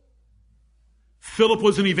miracles. Philip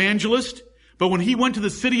was an evangelist, but when he went to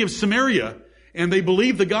the city of Samaria and they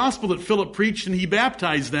believed the gospel that Philip preached and he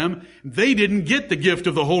baptized them, they didn't get the gift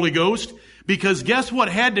of the Holy Ghost, because guess what?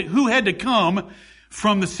 Who had to come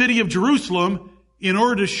from the city of Jerusalem in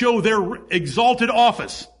order to show their exalted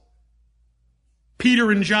office?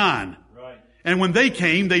 Peter and John. Right. And when they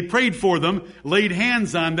came, they prayed for them, laid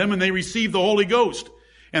hands on them, and they received the Holy Ghost.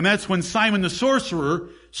 And that's when Simon the sorcerer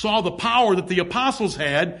saw the power that the apostles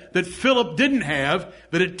had that Philip didn't have,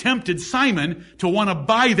 that it tempted Simon to want to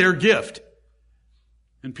buy their gift.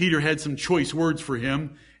 And Peter had some choice words for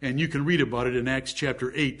him, and you can read about it in Acts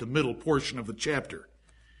chapter 8, the middle portion of the chapter.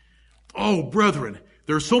 Oh, brethren,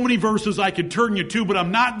 there are so many verses I could turn you to, but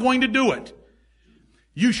I'm not going to do it.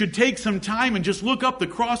 You should take some time and just look up the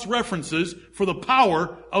cross references for the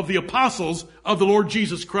power of the apostles of the Lord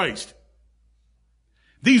Jesus Christ.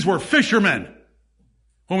 These were fishermen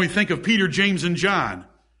when we think of Peter, James, and John,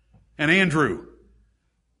 and Andrew.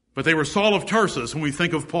 But they were Saul of Tarsus when we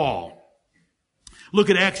think of Paul.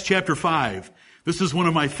 Look at Acts chapter 5. This is one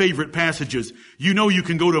of my favorite passages. You know you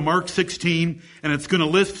can go to Mark 16, and it's going to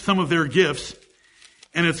list some of their gifts.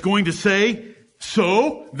 And it's going to say,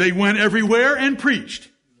 "So they went everywhere and preached,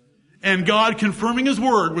 and God confirming His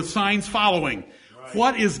word with signs following." Right.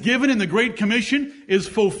 What is given in the Great Commission is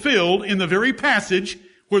fulfilled in the very passage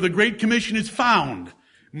where the Great Commission is found.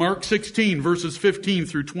 Mark 16, verses 15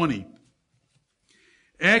 through 20.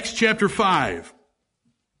 Acts chapter 5.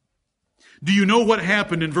 Do you know what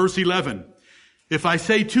happened in verse 11? If I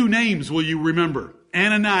say two names, will you remember?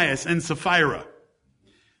 Ananias and Sapphira.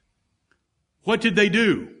 What did they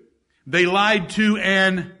do? They lied to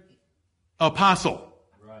an apostle.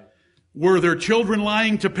 Right. Were their children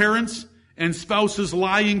lying to parents and spouses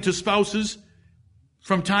lying to spouses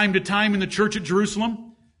from time to time in the church at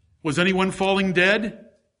Jerusalem? Was anyone falling dead?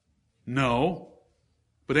 No.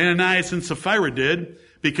 But Ananias and Sapphira did,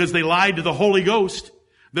 because they lied to the Holy Ghost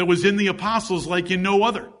that was in the apostles like in no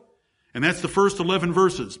other. And that's the first 11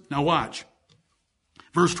 verses. Now watch.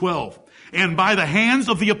 Verse 12. And by the hands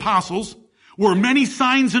of the apostles were many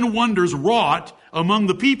signs and wonders wrought among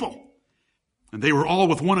the people. And they were all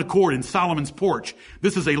with one accord in Solomon's porch.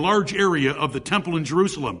 This is a large area of the temple in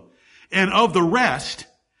Jerusalem. And of the rest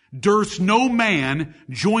durst no man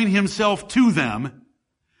join himself to them,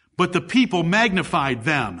 but the people magnified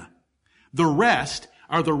them. The rest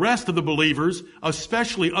are the rest of the believers,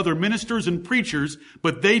 especially other ministers and preachers,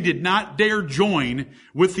 but they did not dare join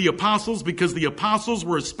with the apostles because the apostles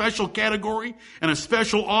were a special category and a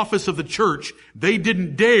special office of the church. They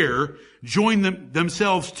didn't dare join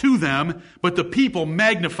themselves to them, but the people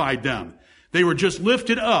magnified them. They were just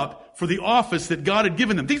lifted up for the office that God had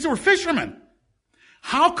given them. These were fishermen.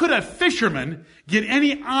 How could a fisherman get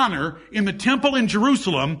any honor in the temple in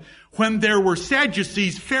Jerusalem when there were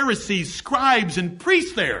Sadducees, Pharisees, scribes, and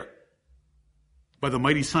priests there? By the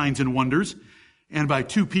mighty signs and wonders, and by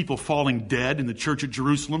two people falling dead in the church at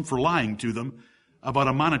Jerusalem for lying to them about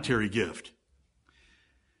a monetary gift.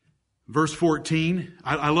 Verse 14,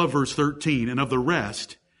 I love verse 13, and of the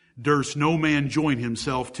rest durst no man join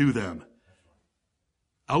himself to them.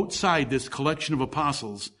 Outside this collection of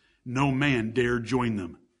apostles, no man dared join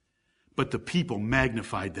them, but the people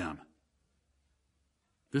magnified them.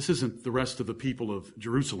 This isn't the rest of the people of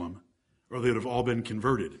Jerusalem, or they'd have all been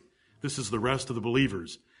converted. This is the rest of the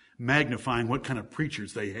believers, magnifying what kind of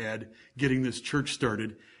preachers they had getting this church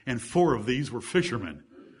started, and 4 of these were fishermen.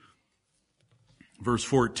 Verse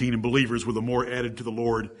 14, and believers were the more added to the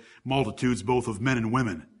Lord, multitudes both of men and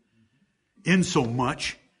women,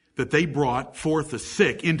 insomuch that they brought forth the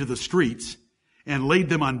sick into the streets, and laid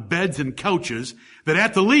them on beds and couches, that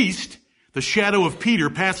at the least the shadow of Peter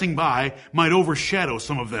passing by might overshadow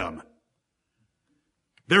some of them.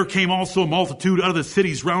 There came also a multitude out of the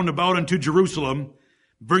cities round about unto Jerusalem,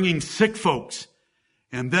 bringing sick folks,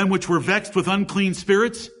 and them which were vexed with unclean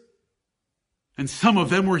spirits, and some of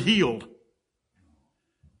them were healed.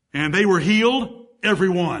 And they were healed, every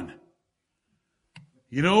one.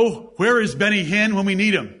 You know, where is Benny Hinn when we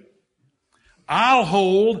need him? I'll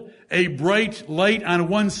hold a bright light on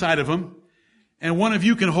one side of him, and one of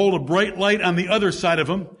you can hold a bright light on the other side of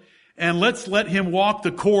him, and let's let him walk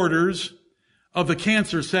the corridors of the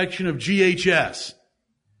cancer section of GHS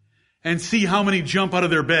and see how many jump out of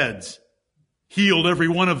their beds. Healed, every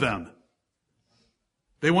one of them.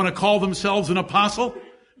 They want to call themselves an apostle?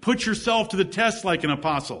 Put yourself to the test like an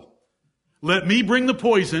apostle. Let me bring the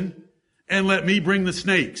poison, and let me bring the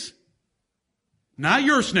snakes. Not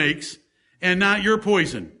your snakes, and not your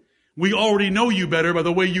poison. We already know you better by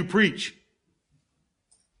the way you preach.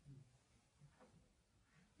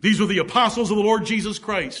 These were the apostles of the Lord Jesus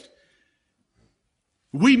Christ.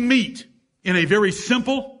 We meet in a very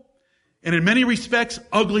simple and in many respects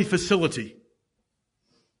ugly facility.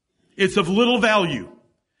 It's of little value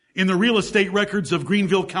in the real estate records of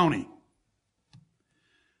Greenville County.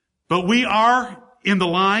 But we are in the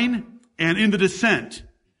line and in the descent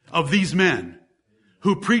of these men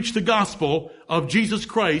who preach the gospel of Jesus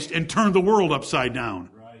Christ and turn the world upside down.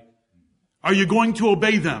 Right. Are you going to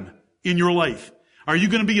obey them in your life? Are you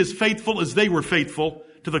going to be as faithful as they were faithful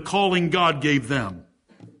to the calling God gave them?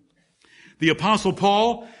 The Apostle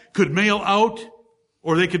Paul could mail out,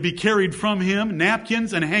 or they could be carried from him,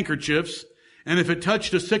 napkins and handkerchiefs, and if it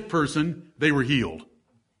touched a sick person, they were healed.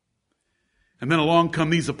 And then along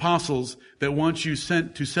come these apostles that want you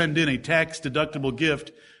to send in a tax-deductible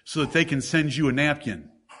gift so that they can send you a napkin.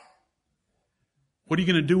 What are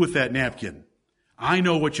you going to do with that napkin? I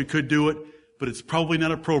know what you could do it, but it's probably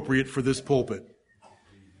not appropriate for this pulpit.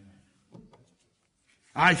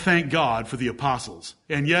 I thank God for the apostles.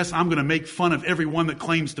 And yes, I'm going to make fun of everyone that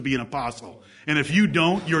claims to be an apostle. And if you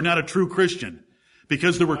don't, you're not a true Christian.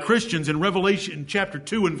 Because there were Christians in Revelation chapter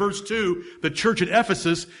 2 and verse 2, the church at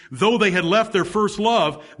Ephesus, though they had left their first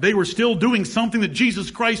love, they were still doing something that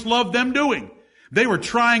Jesus Christ loved them doing. They were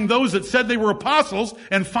trying those that said they were apostles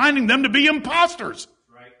and finding them to be imposters.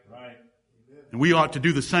 Right. And we ought to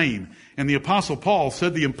do the same. And the apostle Paul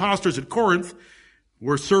said the imposters at Corinth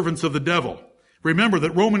were servants of the devil. Remember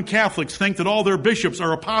that Roman Catholics think that all their bishops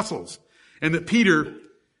are apostles, and that Peter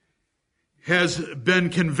has been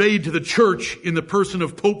conveyed to the church in the person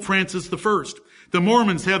of Pope Francis I. The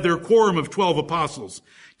Mormons have their quorum of 12 apostles.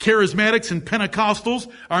 Charismatics and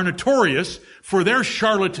Pentecostals are notorious for their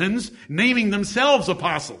charlatans naming themselves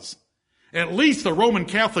apostles. At least the Roman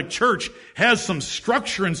Catholic Church has some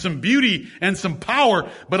structure and some beauty and some power,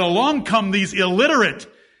 but along come these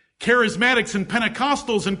illiterate Charismatics and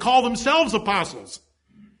Pentecostals and call themselves apostles.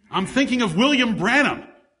 I'm thinking of William Branham.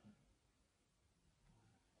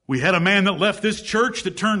 We had a man that left this church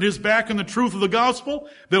that turned his back on the truth of the gospel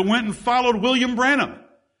that went and followed William Branham.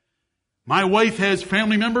 My wife has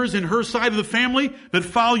family members in her side of the family that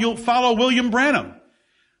follow William Branham.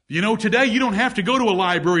 You know, today you don't have to go to a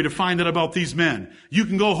library to find out about these men. You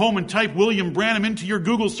can go home and type William Branham into your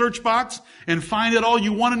Google search box and find out all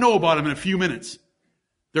you want to know about him in a few minutes.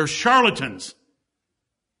 They're charlatans.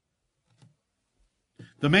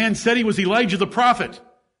 The man said he was Elijah the prophet.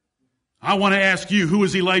 I want to ask you, who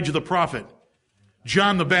was Elijah the prophet?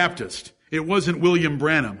 John the Baptist. It wasn't William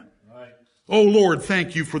Branham. Right. Oh Lord,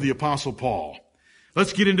 thank you for the Apostle Paul.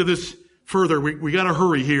 Let's get into this further. We got to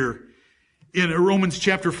hurry here. In Romans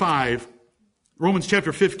chapter 15, Romans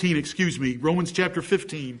chapter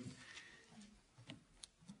 15.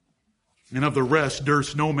 And of the rest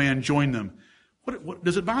durst no man join them. What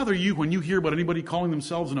does it bother you when you hear about anybody calling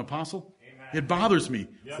themselves an apostle? Amen. It bothers me.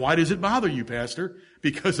 Yep. Why does it bother you, Pastor?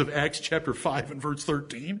 Because of Acts chapter 5 and verse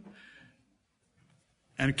 13.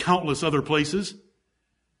 And countless other places.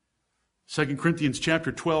 2 Corinthians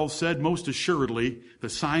chapter 12 said, most assuredly, the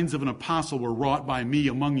signs of an apostle were wrought by me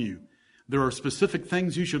among you. There are specific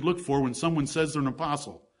things you should look for when someone says they're an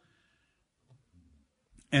apostle.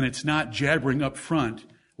 And it's not jabbering up front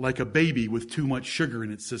like a baby with too much sugar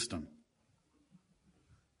in its system.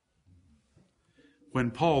 When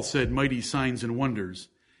Paul said mighty signs and wonders,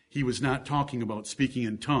 he was not talking about speaking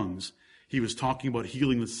in tongues. He was talking about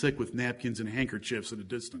healing the sick with napkins and handkerchiefs at a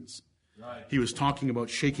distance. Right. He was talking about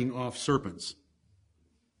shaking off serpents.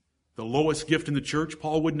 The lowest gift in the church,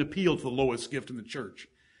 Paul wouldn't appeal to the lowest gift in the church.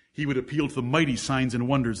 He would appeal to the mighty signs and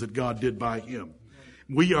wonders that God did by him.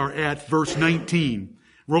 We are at verse 19,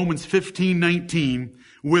 Romans 15:19.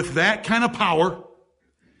 With that kind of power,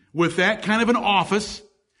 with that kind of an office,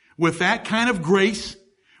 with that kind of grace,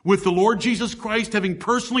 with the Lord Jesus Christ having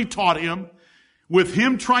personally taught him, with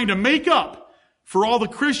him trying to make up for all the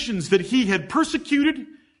Christians that he had persecuted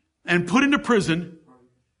and put into prison,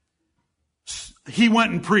 he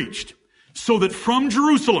went and preached. So that from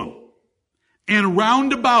Jerusalem and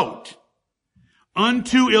round about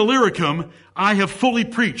unto Illyricum, I have fully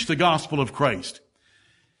preached the gospel of Christ.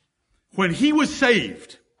 When he was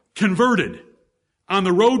saved, converted, on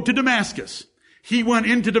the road to Damascus, he went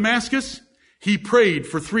into Damascus, he prayed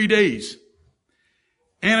for 3 days.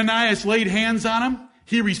 Ananias laid hands on him,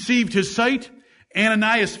 he received his sight.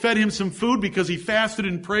 Ananias fed him some food because he fasted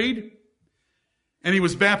and prayed, and he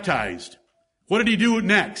was baptized. What did he do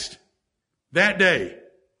next? That day,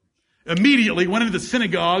 immediately went into the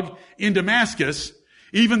synagogue in Damascus,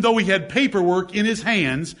 even though he had paperwork in his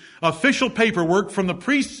hands, official paperwork from the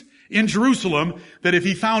priests in Jerusalem, that if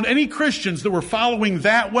he found any Christians that were following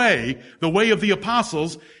that way, the way of the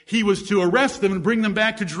apostles, he was to arrest them and bring them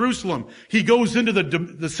back to Jerusalem. He goes into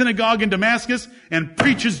the synagogue in Damascus and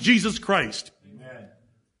preaches Jesus Christ. Amen.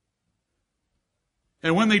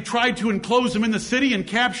 And when they tried to enclose him in the city and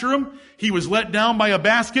capture him, he was let down by a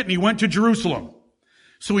basket and he went to Jerusalem.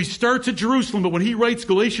 So he starts at Jerusalem, but when he writes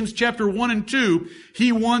Galatians chapter 1 and 2,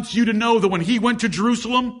 he wants you to know that when he went to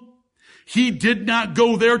Jerusalem, he did not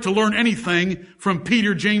go there to learn anything from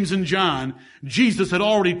Peter, James, and John. Jesus had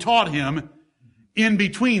already taught him in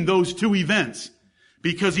between those two events,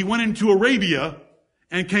 because he went into Arabia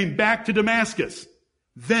and came back to Damascus,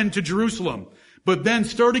 then to Jerusalem. But then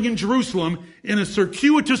starting in Jerusalem, in a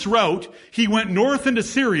circuitous route, he went north into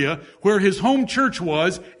Syria, where his home church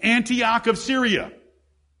was, Antioch of Syria.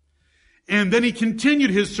 And then he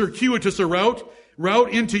continued his circuitous route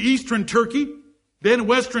into eastern Turkey, then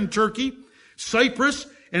western Turkey, Cyprus,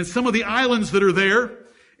 and some of the islands that are there,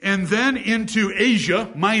 and then into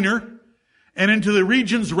Asia Minor, and into the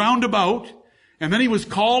regions round about. And then he was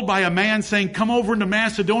called by a man saying, come over into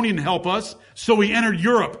Macedonia and help us. So he entered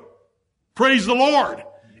Europe. Praise the Lord.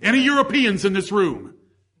 Any Europeans in this room?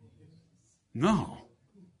 No.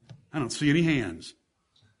 I don't see any hands.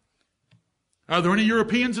 Are there any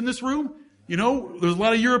Europeans in this room? You know, there's a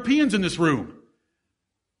lot of Europeans in this room.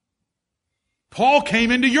 Paul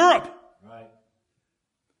came into Europe. Right.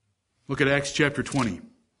 Look at Acts chapter 20.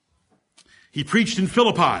 He preached in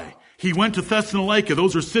Philippi. He went to Thessalonica.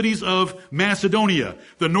 Those are cities of Macedonia,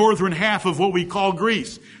 the northern half of what we call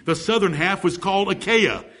Greece. The southern half was called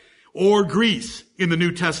Achaia, or Greece in the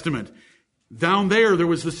New Testament. Down there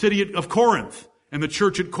was the city of Corinth and the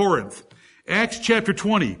church at Corinth. Acts chapter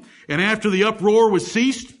 20. And after the uproar was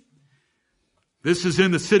ceased, this is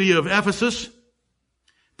in the city of Ephesus,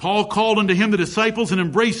 Paul called unto him the disciples and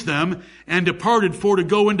embraced them and departed for to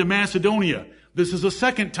go into Macedonia. This is the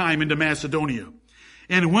second time into Macedonia.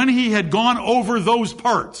 And when he had gone over those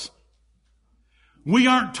parts, we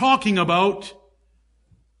aren't talking about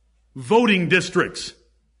voting districts.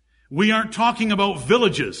 We aren't talking about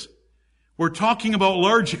villages. We're talking about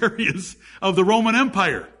large areas of the Roman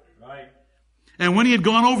Empire. Right. And when he had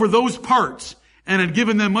gone over those parts and had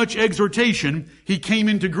given them much exhortation, he came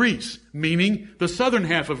into Greece, meaning the southern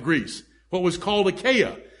half of Greece, what was called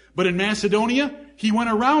Achaia. But in Macedonia, he went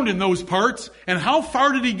around in those parts. And how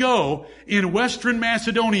far did he go in western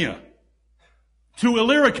Macedonia? To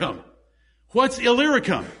Illyricum. What's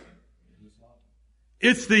Illyricum?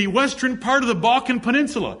 It's the western part of the Balkan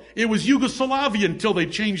Peninsula. It was Yugoslavia until they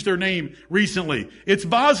changed their name recently. It's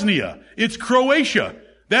Bosnia. It's Croatia.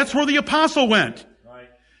 That's where the apostle went. Right.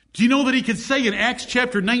 Do you know that he could say in Acts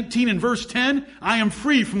chapter 19 and verse 10, I am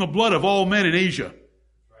free from the blood of all men in Asia.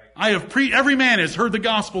 Every man has heard the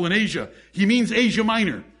gospel in Asia. He means Asia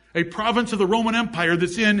Minor, a province of the Roman Empire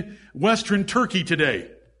that's in western Turkey today.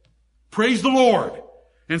 Praise the Lord.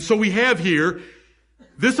 And so we have here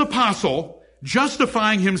this apostle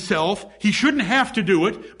justifying himself. He shouldn't have to do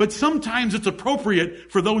it, but sometimes it's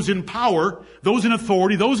appropriate for those in power, those in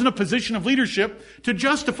authority, those in a position of leadership to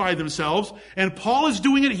justify themselves. And Paul is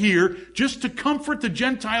doing it here just to comfort the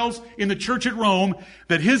Gentiles in the church at Rome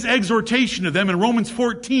that his exhortation to them in Romans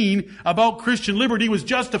 14 about Christian liberty was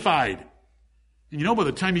justified. And you know, by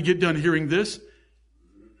the time you get done hearing this,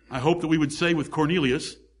 I hope that we would say with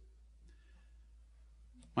Cornelius,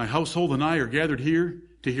 my household and I are gathered here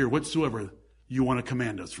to hear whatsoever you want to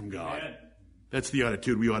command us from God. Amen. That's the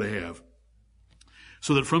attitude we ought to have.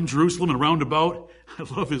 So that from Jerusalem and round about, I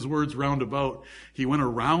love his words, round about, he went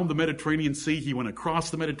around the Mediterranean Sea, he went across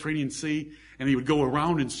the Mediterranean Sea, and he would go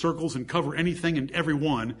around in circles and cover anything and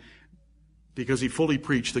everyone because he fully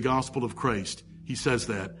preached the gospel of Christ. He says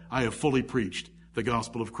that, I have fully preached the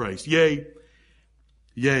gospel of Christ. Yea,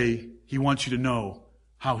 he wants you to know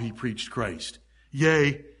how he preached Christ.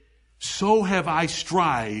 Yea, so have I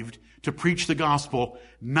strived to preach the gospel,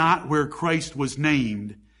 not where Christ was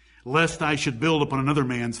named, lest I should build upon another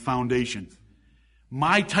man's foundation.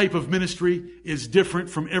 My type of ministry is different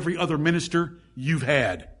from every other minister you've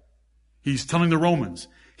had. He's telling the Romans.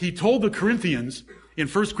 He told the Corinthians in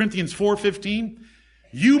 1 Corinthians 4:15,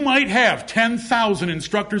 you might have 10,000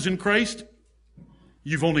 instructors in Christ.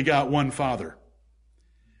 You've only got one Father.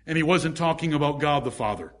 And he wasn't talking about God the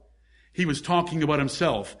Father. He was talking about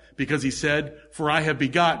himself because he said, for I have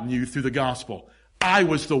begotten you through the gospel. I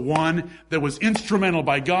was the one that was instrumental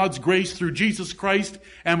by God's grace through Jesus Christ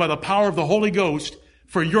and by the power of the Holy Ghost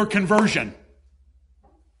for your conversion.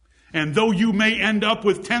 And though you may end up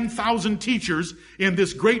with 10,000 teachers in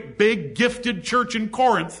this great big gifted church in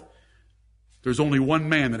Corinth, there's only one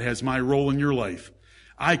man that has my role in your life.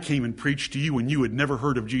 I came and preached to you and you had never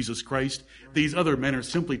heard of Jesus Christ. These other men are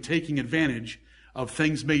simply taking advantage of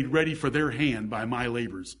things made ready for their hand by my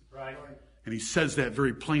labors. Right. And he says that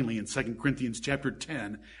very plainly in 2 Corinthians chapter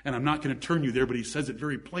 10. And I'm not going to turn you there, but he says it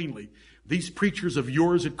very plainly. These preachers of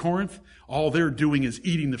yours at Corinth, all they're doing is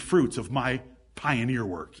eating the fruits of my pioneer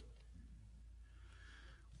work.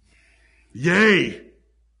 Yea,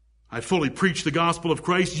 I fully preach the gospel of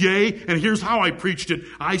Christ. Yea, and here's how I preached it.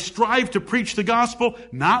 I strive to preach the gospel,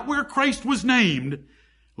 not where Christ was named,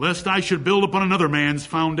 lest I should build upon another man's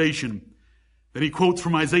foundation. Then he quotes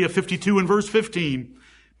from Isaiah 52 and verse 15.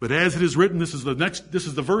 But as it is written, this is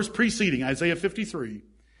the verse preceding Isaiah 53,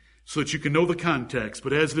 so that you can know the context.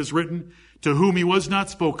 But as it is written, to whom he was not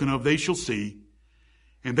spoken of, they shall see,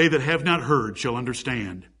 and they that have not heard shall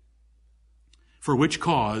understand. For which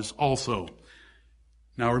cause also.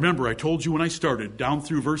 Now remember, I told you when I started, down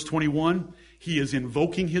through verse 21, he is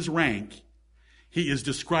invoking his rank. He is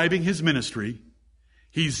describing his ministry.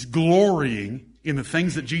 He's glorying in the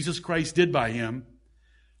things that Jesus Christ did by him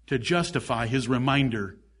to justify his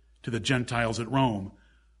reminder to the Gentiles at Rome,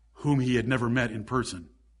 whom he had never met in person.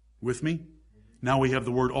 With me? Now we have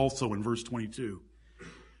the word also in verse 22.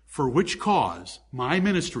 For which cause my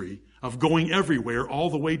ministry of going everywhere all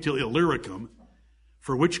the way till Illyricum,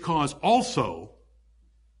 for which cause also,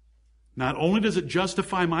 not only does it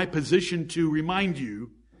justify my position to remind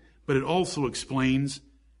you, but it also explains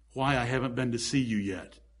why I haven't been to see you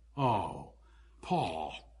yet. Oh,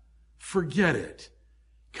 Paul, forget it.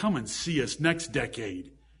 Come and see us next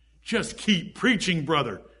decade. Just keep preaching,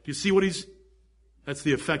 brother. Do you see what that's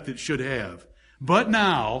the effect it should have. But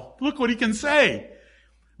now, look what he can say.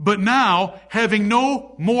 But now, having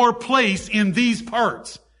no more place in these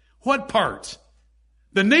parts. What parts?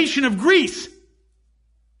 The nation of Greece,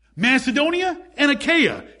 Macedonia, and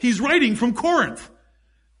Achaia. He's writing from Corinth.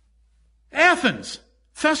 Athens,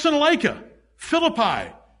 Thessalonica,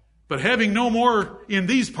 Philippi. But having no more in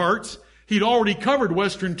these parts, he'd already covered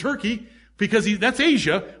Western Turkey because that's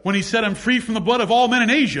Asia. When he said, I'm free from the blood of all men in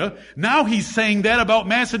Asia, now he's saying that about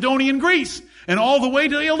Macedonia and Greece and all the way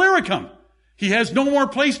to Illyricum. He has no more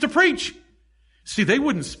place to preach. See, they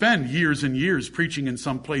wouldn't spend years and years preaching in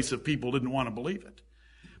some place if people didn't want to believe it.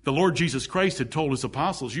 The Lord Jesus Christ had told his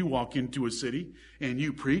apostles, you walk into a city and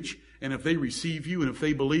you preach, and if they receive you and if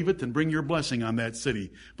they believe it, then bring your blessing on that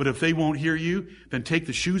city. But if they won't hear you, then take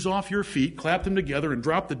the shoes off your feet, clap them together, and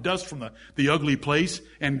drop the dust from the ugly place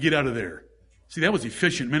and get out of there. See, that was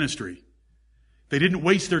efficient ministry. They didn't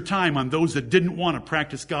waste their time on those that didn't want to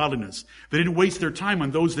practice godliness. They didn't waste their time on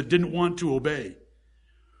those that didn't want to obey.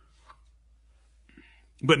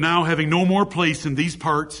 But now, having no more place in these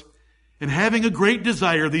parts, and having a great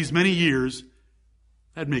desire these many years,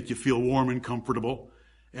 that'd make you feel warm and comfortable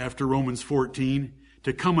after Romans 14,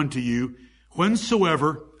 to come unto you,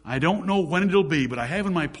 whensoever, I don't know when it'll be, but I have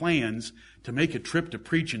in my plans to make a trip to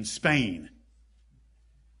preach in Spain.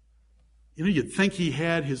 You know, you'd think he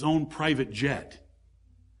had his own private jet,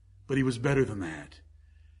 but he was better than that.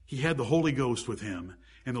 He had the Holy Ghost with him,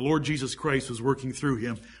 and the Lord Jesus Christ was working through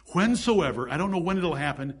him. Whensoever, I don't know when it'll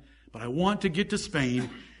happen, but I want to get to Spain.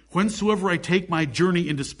 Whensoever I take my journey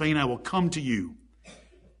into Spain, I will come to you.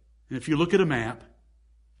 And if you look at a map,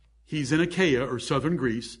 he's in Achaia, or southern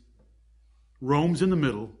Greece. Rome's in the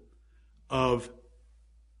middle of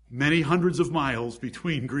many hundreds of miles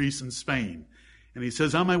between Greece and Spain. And he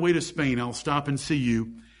says, on my way to Spain, I'll stop and see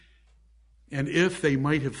you. And if they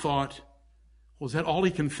might have thought, well, is that all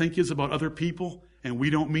he can think is about other people, and we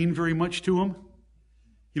don't mean very much to him?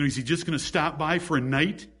 You know, is he just going to stop by for a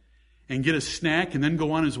night and get a snack and then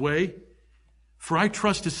go on his way? For I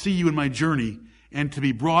trust to see you in my journey and to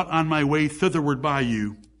be brought on my way thitherward by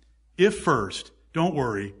you. If first, don't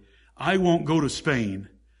worry, I won't go to Spain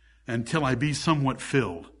until I be somewhat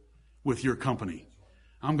filled with your company.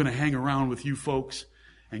 I'm going to hang around with you folks,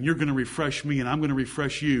 and you're going to refresh me, and I'm going to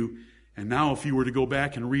refresh you. And now if you were to go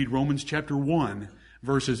back and read Romans chapter 1,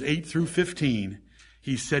 verses 8 through 15,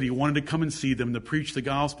 He said he wanted to come and see them, to preach the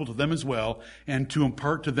gospel to them as well, and to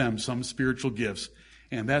impart to them some spiritual gifts.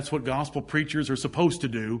 And that's what gospel preachers are supposed to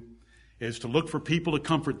do, is to look for people to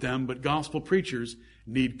comfort them, but gospel preachers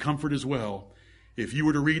need comfort as well. If you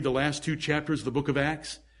were to read the last 2 chapters of the book of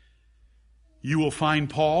Acts, you will find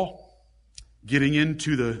Paul getting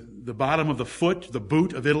into the bottom of the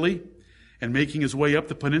boot of Italy, and making his way up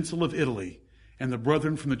the peninsula of Italy. And the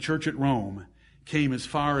brethren from the church at Rome came as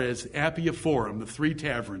far as Appia Forum, the 3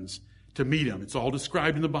 taverns, to meet him. It's all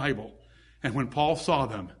described in the Bible. And when Paul saw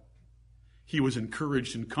them, he was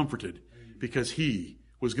encouraged and comforted, because he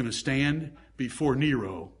was going to stand before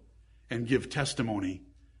Nero and give testimony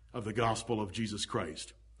of the gospel of Jesus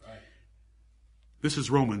Christ. Right. This is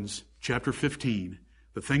Romans chapter 15.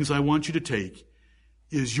 The things I want you to take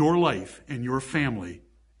is your life and your family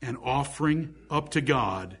an offering up to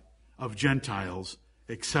God of Gentiles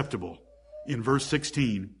acceptable. In verse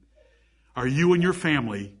 16, are you and your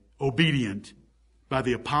family obedient by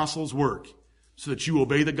the apostles' work, so that you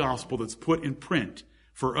obey the gospel that's put in print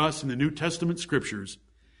for us in the New Testament scriptures?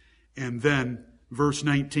 And then verse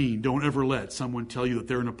 19, don't ever let someone tell you that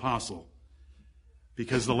they're an apostle,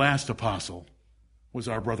 because the last apostle was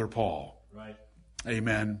our brother Paul. Right.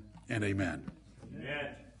 Amen and amen.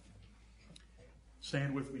 Amen.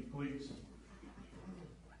 Stand with me, please.